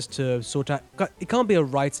 years to sort out. It can't be a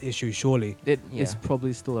rights issue, surely. It Yeah. is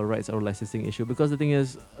probably still a rights or licensing issue because the thing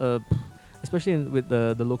is, especially with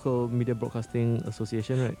the local media broadcasting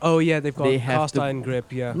association, right? Oh yeah, they've got They have cast to- iron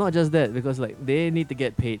grip. Yeah. Not just that, because like they need to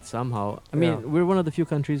get paid somehow. I mean, Yeah. we're one of the few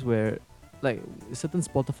countries where like certain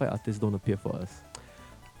Spotify artists don't appear for us.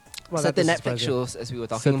 Well, Certain that is Netflix surprising. shows, as we were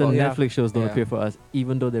talking Certain about. Yeah. Netflix shows don't Yeah. appear for us,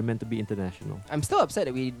 even though they're meant to be international. I'm still upset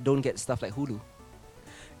that we don't get stuff like Hulu.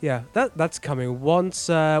 Yeah, that's coming. Once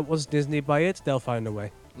Disney buy it, they'll find a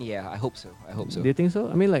way. Yeah, I hope so. I hope so. Do you think so?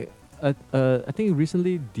 I mean, like, I think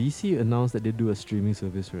recently DC announced that they do a streaming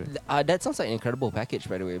service, right? That sounds like an incredible package,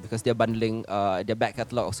 by the way, because they're bundling their back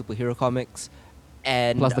catalog of superhero comics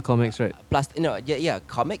and Plus the comics, right? plus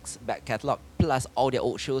comics back catalog plus all their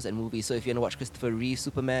old shows and movies. So if you want to watch Christopher Reeve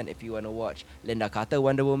Superman, if you want to watch Linda Carter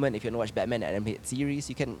Wonder Woman, if you want to watch Batman animated series,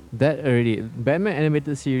 you can. That already, Batman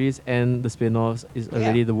animated series and the spin-offs is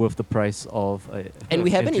already the worth the price of. And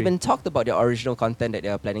we haven't entry. even talked about their original content that they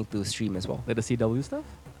are planning to stream as well. like the CW stuff.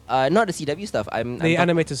 Not the CW stuff. I'm The talk-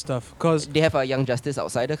 animated stuff, because They have a Young Justice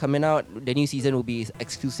Outsider coming out. The new season will be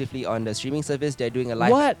exclusively on the streaming service. They're doing a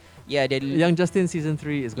live. What? Yeah, they're Young Justice season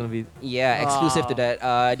 3 is gonna be. exclusive to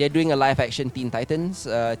that. They're doing a live action Teen Titans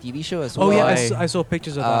TV show as well. oh yeah, Why? I saw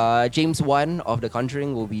pictures of that. James Wan of The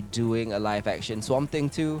Conjuring will be doing a live action Swamp Thing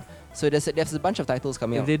too. So there's a bunch of titles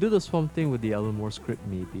coming If out. they do the Swamp Thing with the Alan Moore script,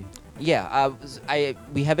 maybe. Yeah,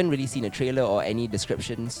 we haven't really seen a trailer or any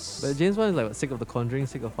descriptions. But James Wan is like what, sick of The Conjuring,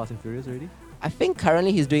 sick of Fast and Furious already. I think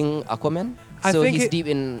currently he's doing Aquaman. I So think he's it- deep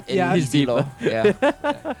in yeah, he's DC deep, law. Yeah.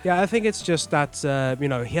 Yeah, I think it's just that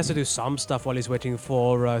he has to do some stuff while he's waiting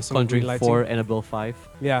for some Conjuring green lighting. 4, Annabelle 5.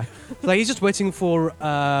 Yeah, like he's just waiting for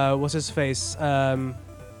what's his face,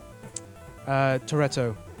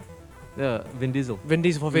 Toretto, Yeah, Vin Diesel. Vin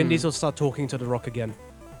Diesel. For Vin Mm. Diesel to start talking to The Rock again.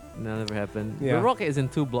 No, never happened. Yeah. The Rock is in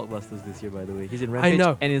 2 blockbusters this year, by the way. He's in Rampage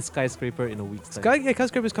know. and in Skyscraper in a week's time.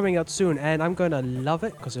 Skyscraper is coming out soon, and I'm gonna love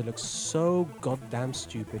it because it looks so goddamn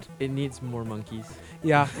stupid. It needs more monkeys.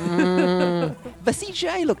 Yeah, The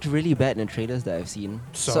CGI looked really bad in the trailers that I've seen.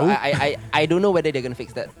 So? I don't know whether they're gonna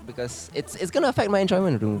fix that because it's gonna affect my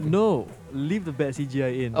enjoyment of the movie. No, leave the bad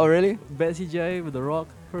CGI in. Oh really? Bad CGI with The Rock,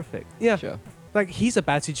 perfect. yeah. Sure. Like he's a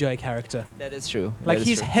bad CGI character. That is true. Like That is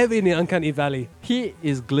he's true. heavy in the Uncanny Valley. He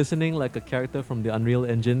is glistening like a character from the Unreal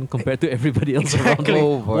Engine compared to everybody else Exactly. around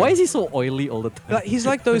Oh, him. boy. Why is he so oily all the time? Like he's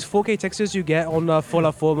like those 4K textures you get on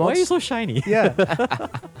Fallout 4 mods. Why are you so shiny? Yeah.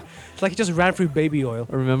 It's like he just ran through baby oil.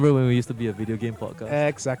 Remember when we used to be a video game podcast?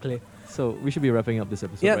 Exactly. So we should be wrapping up this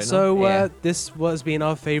episode Yeah, right so now. Yeah. this was been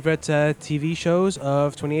our favorite TV shows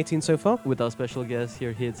of 2018 so far. With our special guest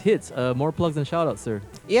here, Hidz. More plugs and shoutouts, sir.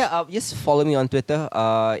 Yeah, just follow me on Twitter.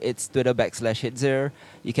 It's Twitter/Hidzer.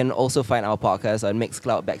 You can also find our podcast on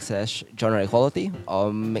Mixcloud/Genre Equality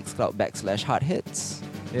or Mixcloud/Hard Hits.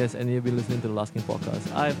 Yes, and you've been listening to the Last King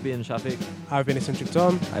podcast. I've been Shafiq. I've been eccentric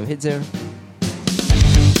Tom. I'm Hidzer.